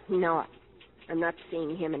 No, I'm not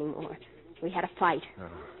seeing him anymore. We had a fight.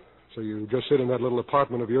 So you just sit in that little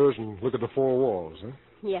apartment of yours and look at the four walls, huh?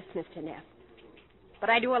 Yes, Mr. Neff. But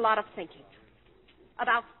I do a lot of thinking.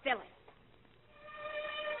 About Phyllis.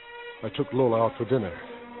 I took Lola out for dinner.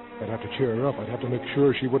 I'd have to cheer her up. I'd have to make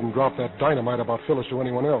sure she wouldn't drop that dynamite about Phyllis to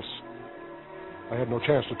anyone else. I had no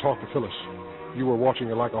chance to talk to Phyllis. You were watching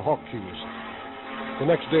her like a hawk, Keyes. The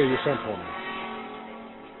next day you sent for me.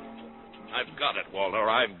 I've got it, Walter.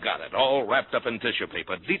 I've got it. All wrapped up in tissue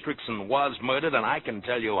paper. Dietrichson was murdered, and I can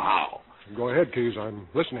tell you how. Go ahead, Keyes. I'm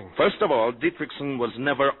listening. First of all, Dietrichson was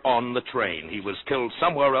never on the train. He was killed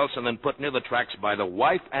somewhere else and then put near the tracks by the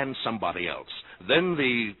wife and somebody else. Then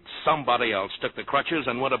the somebody else took the crutches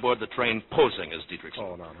and went aboard the train posing as Dietrichson.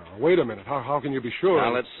 Oh, no. Wait a minute. How can you be sure?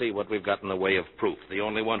 Now, let's see what we've got in the way of proof. The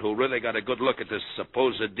only one who really got a good look at this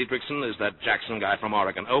supposed Dietrichson is that Jackson guy from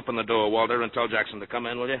Oregon. Open the door, Walter, and tell Jackson to come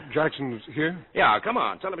in, will you? Jackson's here? Yeah, come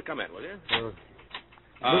on. Tell him to come in, will you?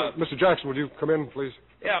 Mr. Jackson, would you come in, please?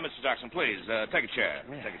 Yeah, Mr. Jackson, please. Take a chair.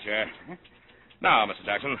 Take a chair. Now, Mr.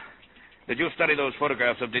 Jackson, did you study those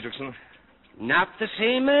photographs of Dietrichson? Not the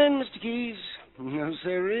same man, Mr. Keyes. No,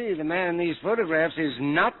 sirree. The man in these photographs is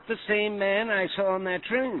not the same man I saw on that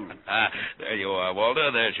train. There you are,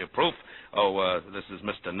 Walter. There's your proof. Oh, this is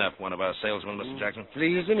Mr. Neff, one of our salesmen, Mr. Jackson.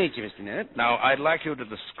 Pleased to meet you, Mr. Neff. Now, I'd like you to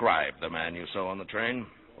describe the man you saw on the train.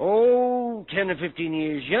 Oh, 10 or 15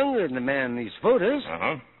 years younger than the man in these photos.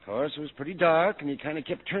 Uh-huh. Of course, it was pretty dark, and he kind of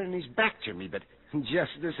kept turning his back to me, but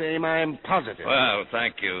just the same, I am positive. Well,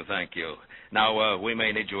 thank you. Now, we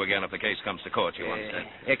may need you again if the case comes to court, you understand.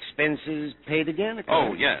 Expenses paid again?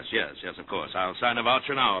 Oh, yes, of course. I'll sign a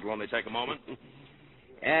voucher now. It'll only take a moment.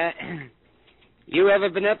 You ever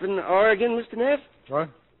been up in Oregon, Mr. Neff? What?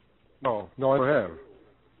 No, I never have.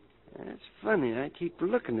 That's funny. I keep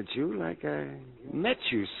looking at you like I met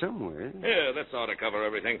you somewhere. Yeah, that ought to cover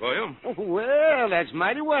everything for you. Oh, well, that's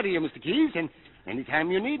mighty wide of you, Mr. Keyes, and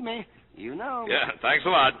anytime you need me, you know. Yeah, thanks a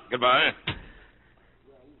lot. Goodbye.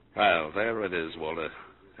 Well, there it is, Walter.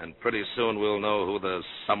 And pretty soon we'll know who the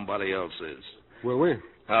somebody else is. Will we?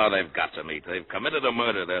 Oh, they've got to meet. They've committed a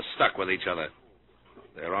murder. They're stuck with each other.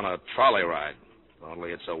 They're on a trolley ride.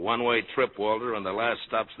 Only it's a one-way trip, Walter, and the last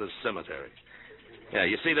stop's the cemetery. Yeah,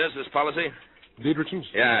 you see this policy? Diedrichson's?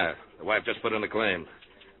 Yeah, the wife just put in a claim.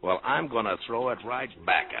 Well, I'm going to throw it right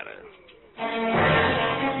back at her.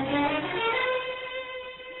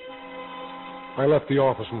 I left the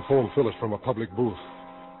office and phoned Phyllis from a public booth.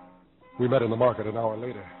 We met in the market an hour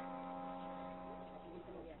later.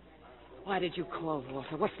 Why did you call,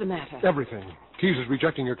 Walter? What's the matter? Everything. Keyes is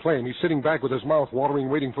rejecting your claim. He's sitting back with his mouth watering,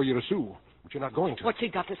 waiting for you to sue. But you're not going to. What's he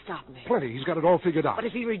got to stop me? Plenty. He's got it all figured out. But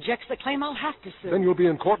if he rejects the claim, I'll have to sue. Then you'll be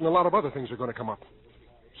in court and a lot of other things are going to come up.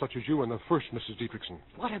 Such as you and the first Mrs. Dietrichson.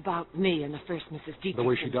 What about me and the first Mrs. Dietrichson? The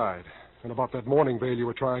way she died. And about that morning bail you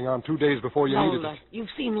were trying on 2 days before you needed it. You've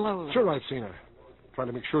seen Lola. Sure, I've seen her. Trying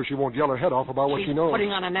to make sure she won't yell her head off about what she knows. She's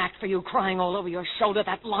putting on an act for you, crying all over your shoulder,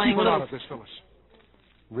 that lying Keep her little... out of this, Phyllis.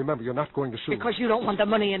 Remember, you're not going to sue. Because you don't want the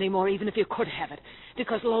money anymore, even if you could have it.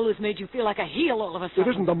 Because Lola's made you feel like a heel all of a sudden.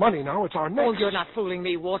 It isn't the money now, it's our necks. Oh, you're not fooling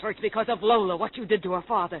me, Walter. It's because of Lola, what you did to her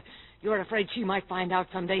father. You're afraid she might find out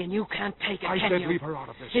someday, and you can't take it, I can said you? leave her out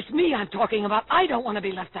of this. It's me I'm talking about. I don't want to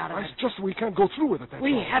be left out of it. It's just we can't go through with it, that's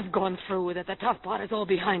We all. have gone through with it. The tough part is all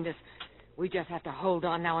behind us. We just have to hold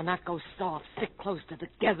on now and not go soft, stick close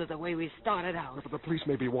together the way we started out. But the police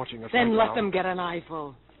may be watching us Then right let now. them get an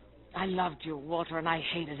eyeful. I loved you, Walter, and I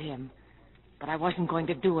hated him. But I wasn't going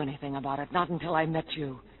to do anything about it, not until I met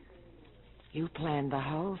you. You planned the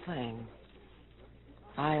whole thing.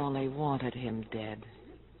 I only wanted him dead.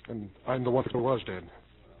 And I'm the one that was dead.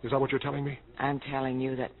 Is that what you're telling me? I'm telling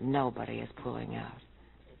you that nobody is pulling out.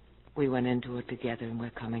 We went into it together, and we're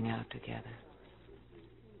coming out together.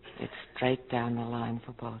 It's straight down the line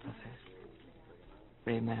for both of us.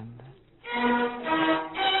 Remember?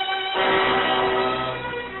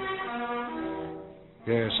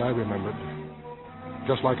 Yes, I remembered.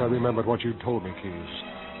 Just like I remembered what you told me,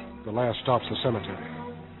 Keyes. The last stop's the cemetery.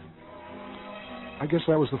 I guess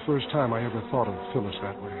that was the first time I ever thought of Phyllis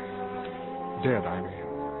that way. Dead, I mean.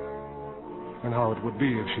 And how it would be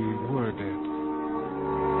if she were dead.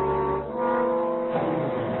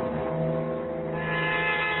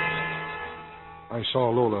 I saw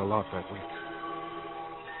Lola a lot that week.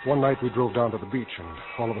 One night we drove down to the beach, and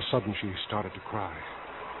all of a sudden she started to cry.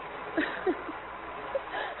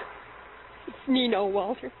 It's Nino,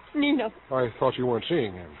 Walter. Nino. I thought you weren't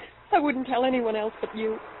seeing him. I wouldn't tell anyone else but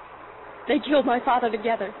you. They killed my father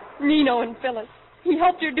together, Nino and Phyllis. He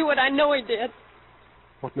helped her do it. I know he did.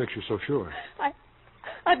 What makes you so sure?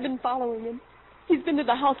 I've been following him. He's been to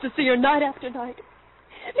the house to see her night after night.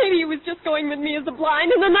 Maybe he was just going with me as a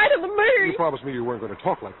blind in the night of the murder. You promised me you weren't going to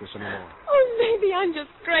talk like this anymore. Oh, maybe I'm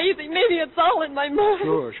just crazy. Maybe it's all in my mind.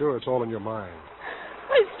 Sure, it's all in your mind.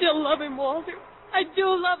 I still love him, Walter. I do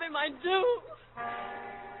love him, I do.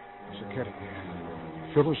 Zacchetti.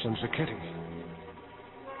 Phyllis and Zacchetti.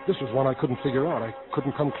 This was one I couldn't figure out. I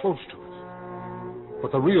couldn't come close to it.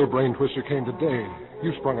 But the real brain twister came today.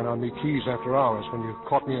 You sprung it on me, Keyes, after hours when you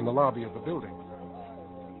caught me in the lobby of the building.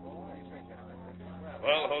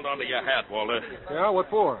 Well, hold on to your hat, Walter. Yeah, what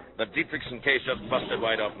for? The Dietrichson case just busted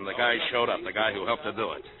wide open. The guy showed up, the guy who helped her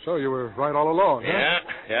do it. So you were right all along, huh?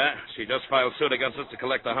 Yeah. She just filed suit against us to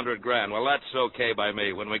collect $100,000. Well, that's okay by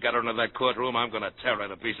me. When we get her into that courtroom, I'm going to tear her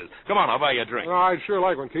to pieces. Come on, I'll buy you a drink. Well, I'd sure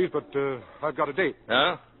like one, Keyes, but I've got a date.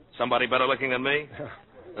 Huh? Somebody better looking than me?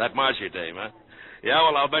 That Marcia dame, huh? Yeah,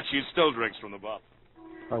 well, I'll bet she still drinks from the bottle.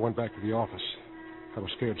 I went back to the office. I was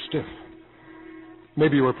scared stiff.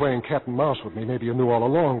 Maybe you were playing cat and mouse with me. Maybe you knew all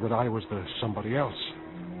along that I was the somebody else.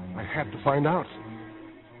 I had to find out.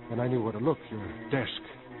 And I knew where to look. Your desk.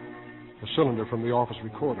 The cylinder from the office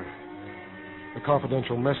recorder. The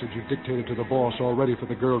confidential message you dictated to the boss all ready for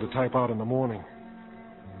the girl to type out in the morning.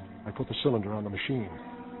 I put the cylinder on the machine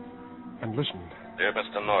and listened. Dear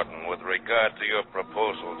Mr. Norton, with regard to your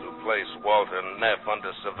proposal to place Walter Neff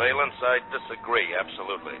under surveillance, I disagree,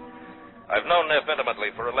 absolutely. I've known Neff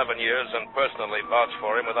intimately for 11 years and personally vouched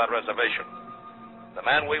for him without reservation. The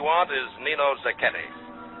man we want is Nino Zacchetti.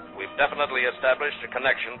 We've definitely established a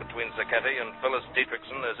connection between Zacchetti and Phyllis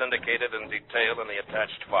Dietrichson as indicated in detail in the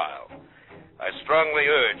attached file. I strongly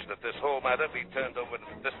urge that this whole matter be turned over to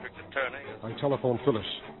the district attorney. I telephoned Phyllis.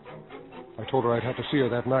 I told her I'd have to see her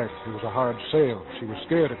that night. It was a hard sale. She was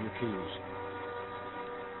scared of your keys.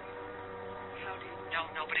 How do you know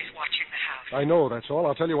nobody's watching the house? I know, that's all.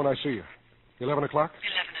 I'll tell you when I see you. 11 o'clock? 11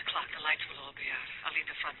 o'clock. The lights will all be out. I'll leave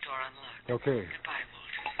the front door unlocked. Okay. Goodbye,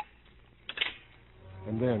 Walter.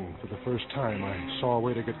 And then, for the first time, I saw a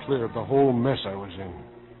way to get clear of the whole mess I was in.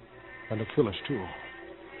 And of Phyllis, too.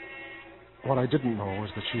 What I didn't know was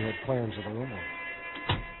that she had plans of her own.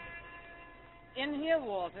 In here,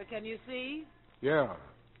 Walter. Can you see? Yeah.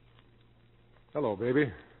 Hello,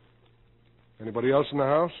 baby. Anybody else in the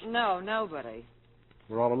house? No, nobody.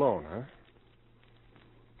 We're all alone, huh?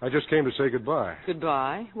 I just came to say goodbye.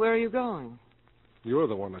 Goodbye. Where are you going? You're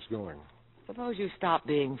the one that's going. Suppose you stop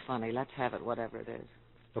being funny. Let's have it, whatever it is.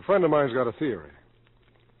 A friend of mine's got a theory.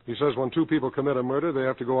 He says when two people commit a murder, they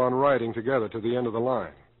have to go on riding together to the end of the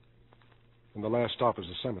line. And the last stop is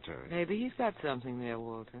the cemetery. Maybe he's got something there,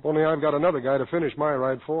 Walter. Only I've got another guy to finish my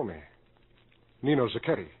ride for me. Nino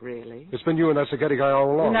Zacchetti. Really? It's been you and that Zacchetti guy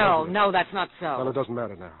all along. No, that's not so. Well, it doesn't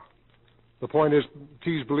matter now. The point is,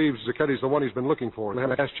 Keyes believes Zacchetti's the one he's been looking for. He'll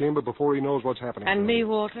have a gas chamber before he knows what's happening. And me,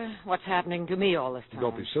 Walter? What's happening to me all this time?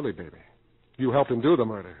 Don't be silly, baby. You helped him do the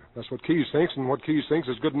murder. That's what Keyes thinks, and what Keyes thinks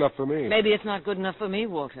is good enough for me. Maybe it's not good enough for me,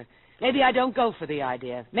 Walter. Maybe I don't go for the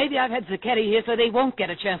idea. Maybe I've had Zacchetti here so they won't get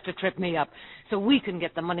a chance to trip me up, so we can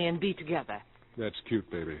get the money and be together. That's cute,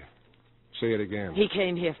 baby. Say it again. He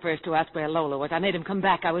came here first to ask where Lola was. I made him come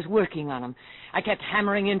back. I was working on him. I kept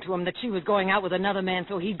hammering into him that she was going out with another man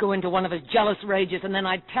so he'd go into one of his jealous rages, and then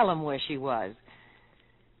I'd tell him where she was.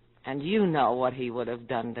 And you know what he would have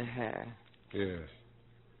done to her. Yes.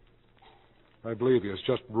 I believe you. It's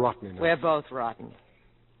just rotten enough. We're both rotten.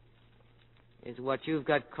 Is what you've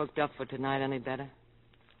got cooked up for tonight any better?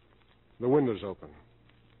 The window's open.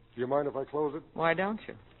 Do you mind if I close it? Why don't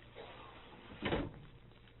you?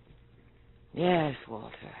 Yes,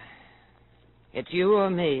 Walter. It's you or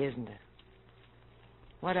me, isn't it?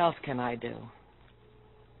 What else can I do?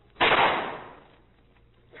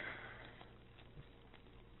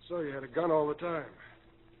 So you had a gun all the time.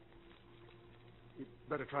 You'd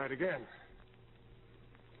better try it again.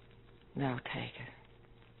 No, take it.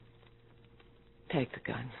 Take the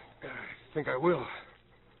gun. I think I will.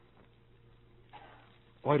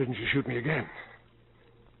 Why didn't you shoot me again?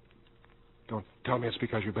 Don't tell me it's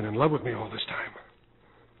because you've been in love with me all this time.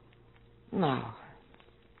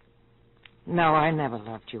 No, I never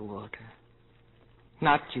loved you, Walter.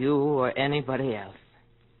 Not you or anybody else.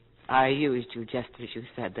 I used you just as you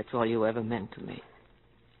said. That's all you ever meant to me.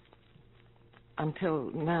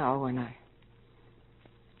 Until now, when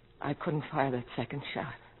I couldn't fire that second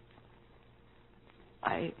shot.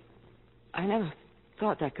 I never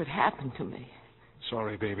thought that could happen to me.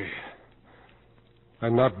 Sorry, baby.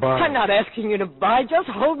 I'm not buying. I'm not asking you to buy. Just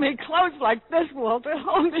hold me close like this, Walter.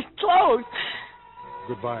 Hold me close.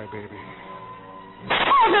 Goodbye, baby.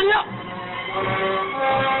 Walter, no!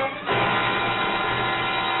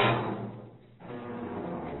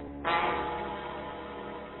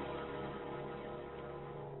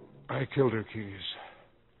 I killed her, Keyes.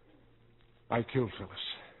 I killed Phyllis.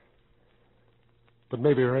 But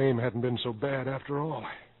maybe her aim hadn't been so bad after all.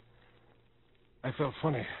 I felt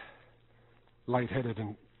funny, lightheaded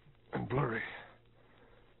and blurry.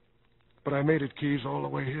 But I made it, Keyes, all the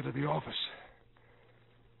way here to the office.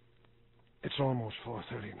 It's almost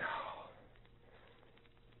 4:30 now.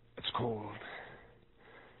 It's cold.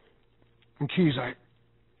 And Keyes,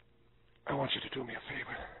 I want you to do me a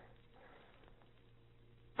favor.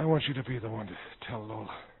 I want you to be the one to tell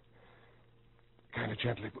Lola, kind of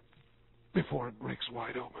gently, before it breaks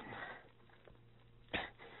wide open.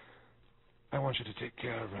 I want you to take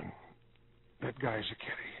care of her and that guy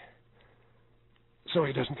Zacchetti, so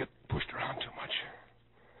he doesn't get pushed around too much.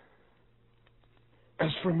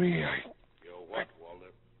 As for me, You're what,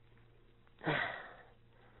 Walter?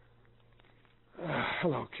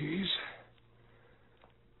 Hello, Keyes.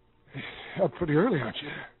 Up pretty early, aren't you?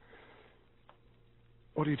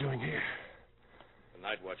 What are you doing here? The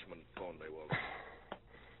night watchman phoned me, Walter.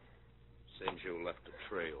 Seems you left a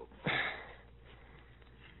trail.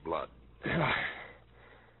 Blood. Yeah,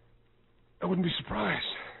 I wouldn't be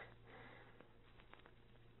surprised.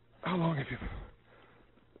 How long have you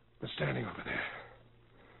been standing over there?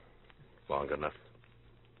 Long enough.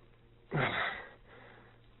 Well,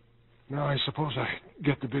 now I suppose I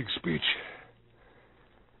get the big speech.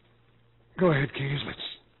 Go ahead, Keyes.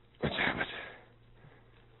 Let's have it.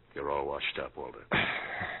 You're all washed up, Walter.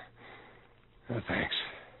 Thanks.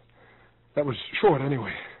 That was short,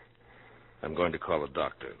 anyway. I'm going to call a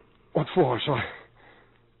doctor. What for?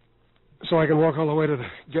 So I can walk all the way to the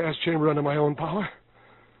gas chamber under my own power?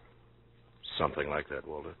 Something like that,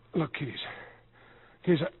 Walter. Look,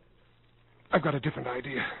 Keyes, I've got a different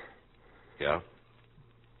idea. Yeah?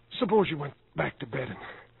 Suppose you went back to bed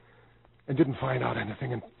and didn't find out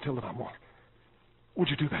anything until tomorrow morning. Would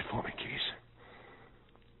you do that for me, Keyes?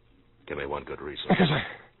 Give me one good reason. Because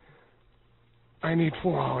I need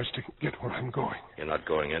 4 hours to get where I'm going. You're not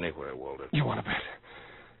going anywhere, Walter. You want to bet?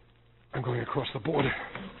 I'm going across the border.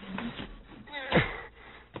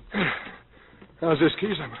 How's this,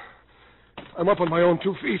 Keyes? I'm up on my own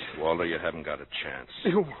 2 feet. Walter, you haven't got a chance.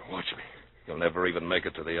 You watch me. You'll never even make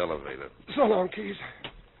it to the elevator. So long, Keyes.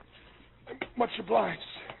 I'm much obliged.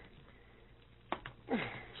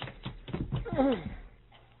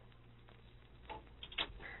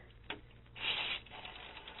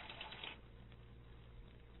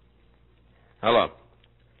 Hello.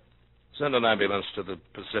 Send an ambulance to the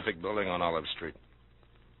Pacific Building on Olive Street.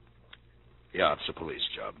 Yeah, it's a police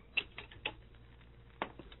job.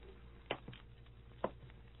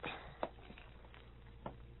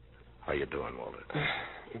 How you doing, Walter?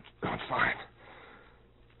 It's going fine.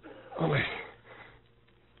 Only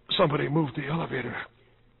somebody moved the elevator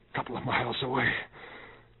a couple of miles away.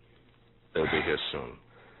 They'll be here soon.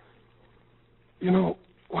 You know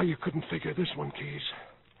why you couldn't figure this one, Keyes?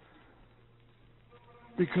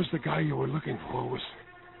 Because the guy you were looking for was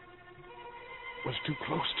too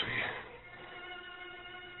close to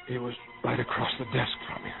you. He was right across the desk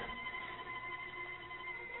from you.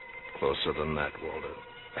 Closer than that, Walter.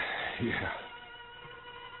 Yeah.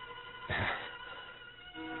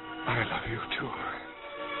 I love you, too.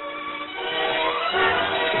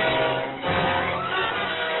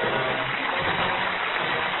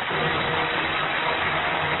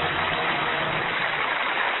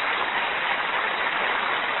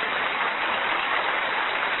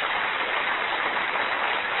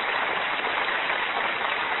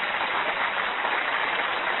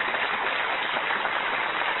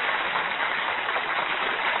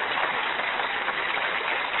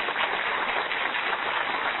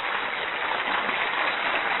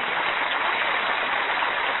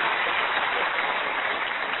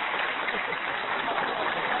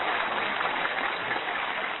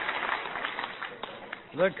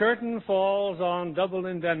 The curtain falls on Double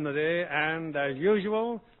Indemnity, and as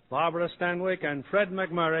usual, Barbara Stanwyck and Fred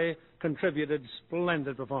MacMurray contributed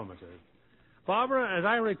splendid performances. Barbara, as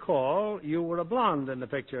I recall, you were a blonde in the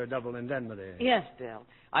picture Double Indemnity. Yes, Bill.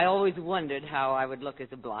 I always wondered how I would look as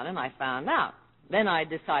a blonde, and I found out. Then I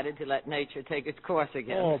decided to let nature take its course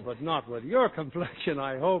again. Oh, but not with your complexion,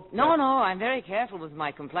 I hope. No, I'm very careful with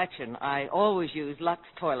my complexion. I always use Lux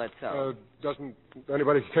toilet soap. Doesn't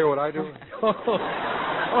anybody care what I do?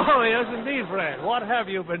 Oh, yes, indeed, Fred. What have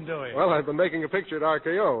you been doing? Well, I've been making a picture at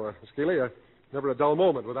RKO, Skeely. Never a Dull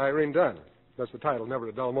Moment with Irene Dunn. That's the title, Never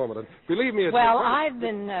a Dull Moment. And believe me, it's... Well, I've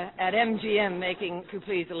been at MGM making To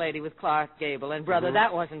Please a Lady with Clark Gable, and, brother,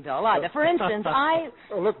 that wasn't dull either. For instance,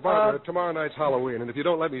 Oh, look, Barbara, tomorrow night's Halloween, and if you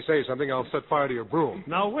don't let me say something, I'll set fire to your broom.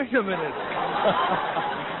 Now, wait a minute.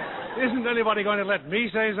 Isn't anybody going to let me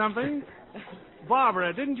say something?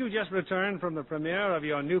 Barbara, didn't you just return from the premiere of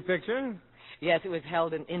your new picture? Yes, it was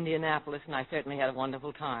held in Indianapolis, and I certainly had a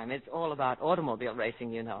wonderful time. It's all about automobile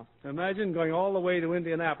racing, you know. Imagine going all the way to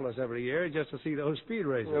Indianapolis every year just to see those speed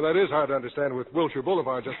races. Well, that is hard to understand with Wilshire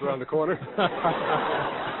Boulevard just around the corner.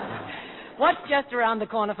 What's just around the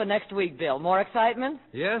corner for next week, Bill? More excitement?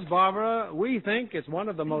 Yes, Barbara, we think it's one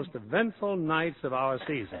of the most eventful nights of our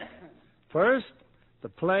season. First, the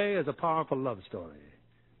play is a powerful love story.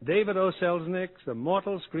 David O. Selznick's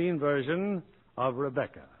immortal screen version of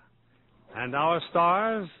Rebecca. And our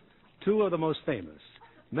stars, 2 of the most famous,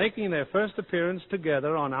 making their first appearance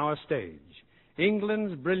together on our stage.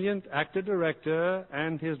 England's brilliant actor-director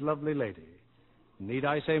and his lovely lady. Need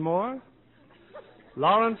I say more?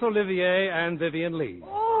 Laurence Olivier and Vivian Lee.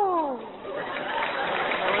 Oh!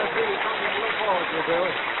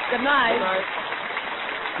 Good night.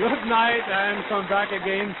 Good night, and come back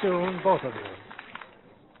again soon, both of you.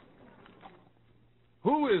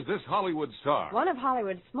 Who is this Hollywood star? One of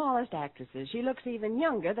Hollywood's smallest actresses. She looks even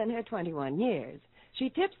younger than her 21 years. She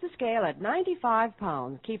tips the scale at 95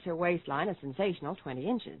 pounds, keeps her waistline a sensational 20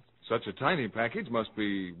 inches. Such a tiny package must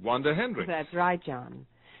be Wanda Hendricks. That's right, John.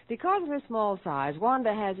 Because of her small size,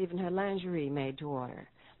 Wanda has even her lingerie made to order.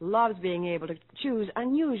 Loves being able to choose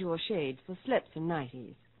unusual shades for slips and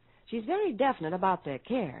nighties. She's very definite about their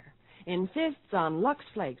care. insists on Lux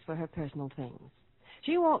Flakes for her personal things.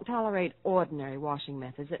 She won't tolerate ordinary washing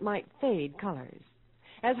methods that might fade colors.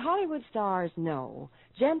 As Hollywood stars know,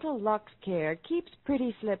 gentle Lux Care keeps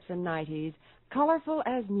pretty slips and nighties colorful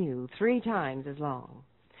as new 3 times as long.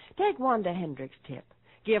 Take Wanda Hendricks' tip.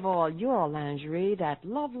 Give all your lingerie that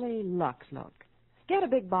lovely Lux look. Get a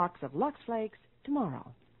big box of Lux Flakes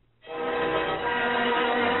tomorrow.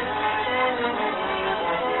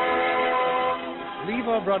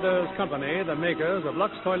 Lever Brothers Company, the makers of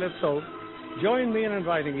Lux Toilet Soap, join me in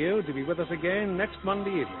inviting you to be with us again next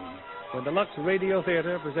Monday evening when the Lux Radio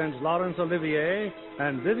Theater presents Laurence Olivier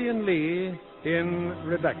and Vivian Lee in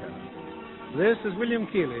Rebecca. This is William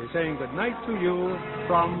Keighley saying good night to you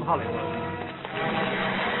from Hollywood.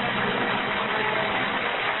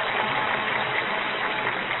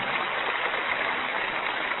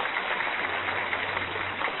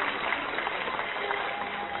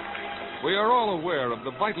 We are all aware of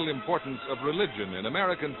the vital importance of religion in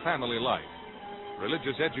American family life.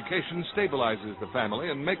 Religious education stabilizes the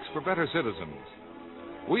family and makes for better citizens.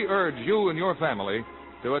 We urge you and your family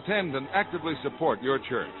to attend and actively support your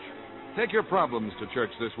church. Take your problems to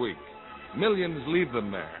church this week. Millions leave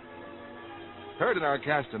them there. Heard in our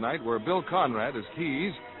cast tonight were Bill Conrad as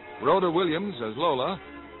Keyes, Rhoda Williams as Lola,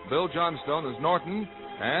 Bill Johnstone as Norton,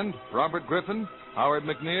 and Robert Griffin, Howard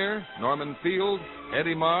McNear, Norman Field,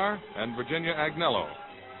 Eddie Marr, and Virginia Agnello.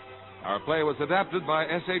 Our play was adapted by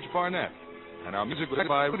S.H. Barnett, and our music was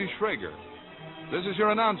by Rudy Schrager. This is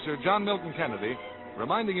your announcer, John Milton Kennedy,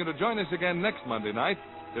 reminding you to join us again next Monday night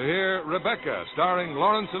to hear Rebecca, starring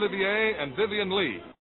Laurence Olivier and Vivian Lee.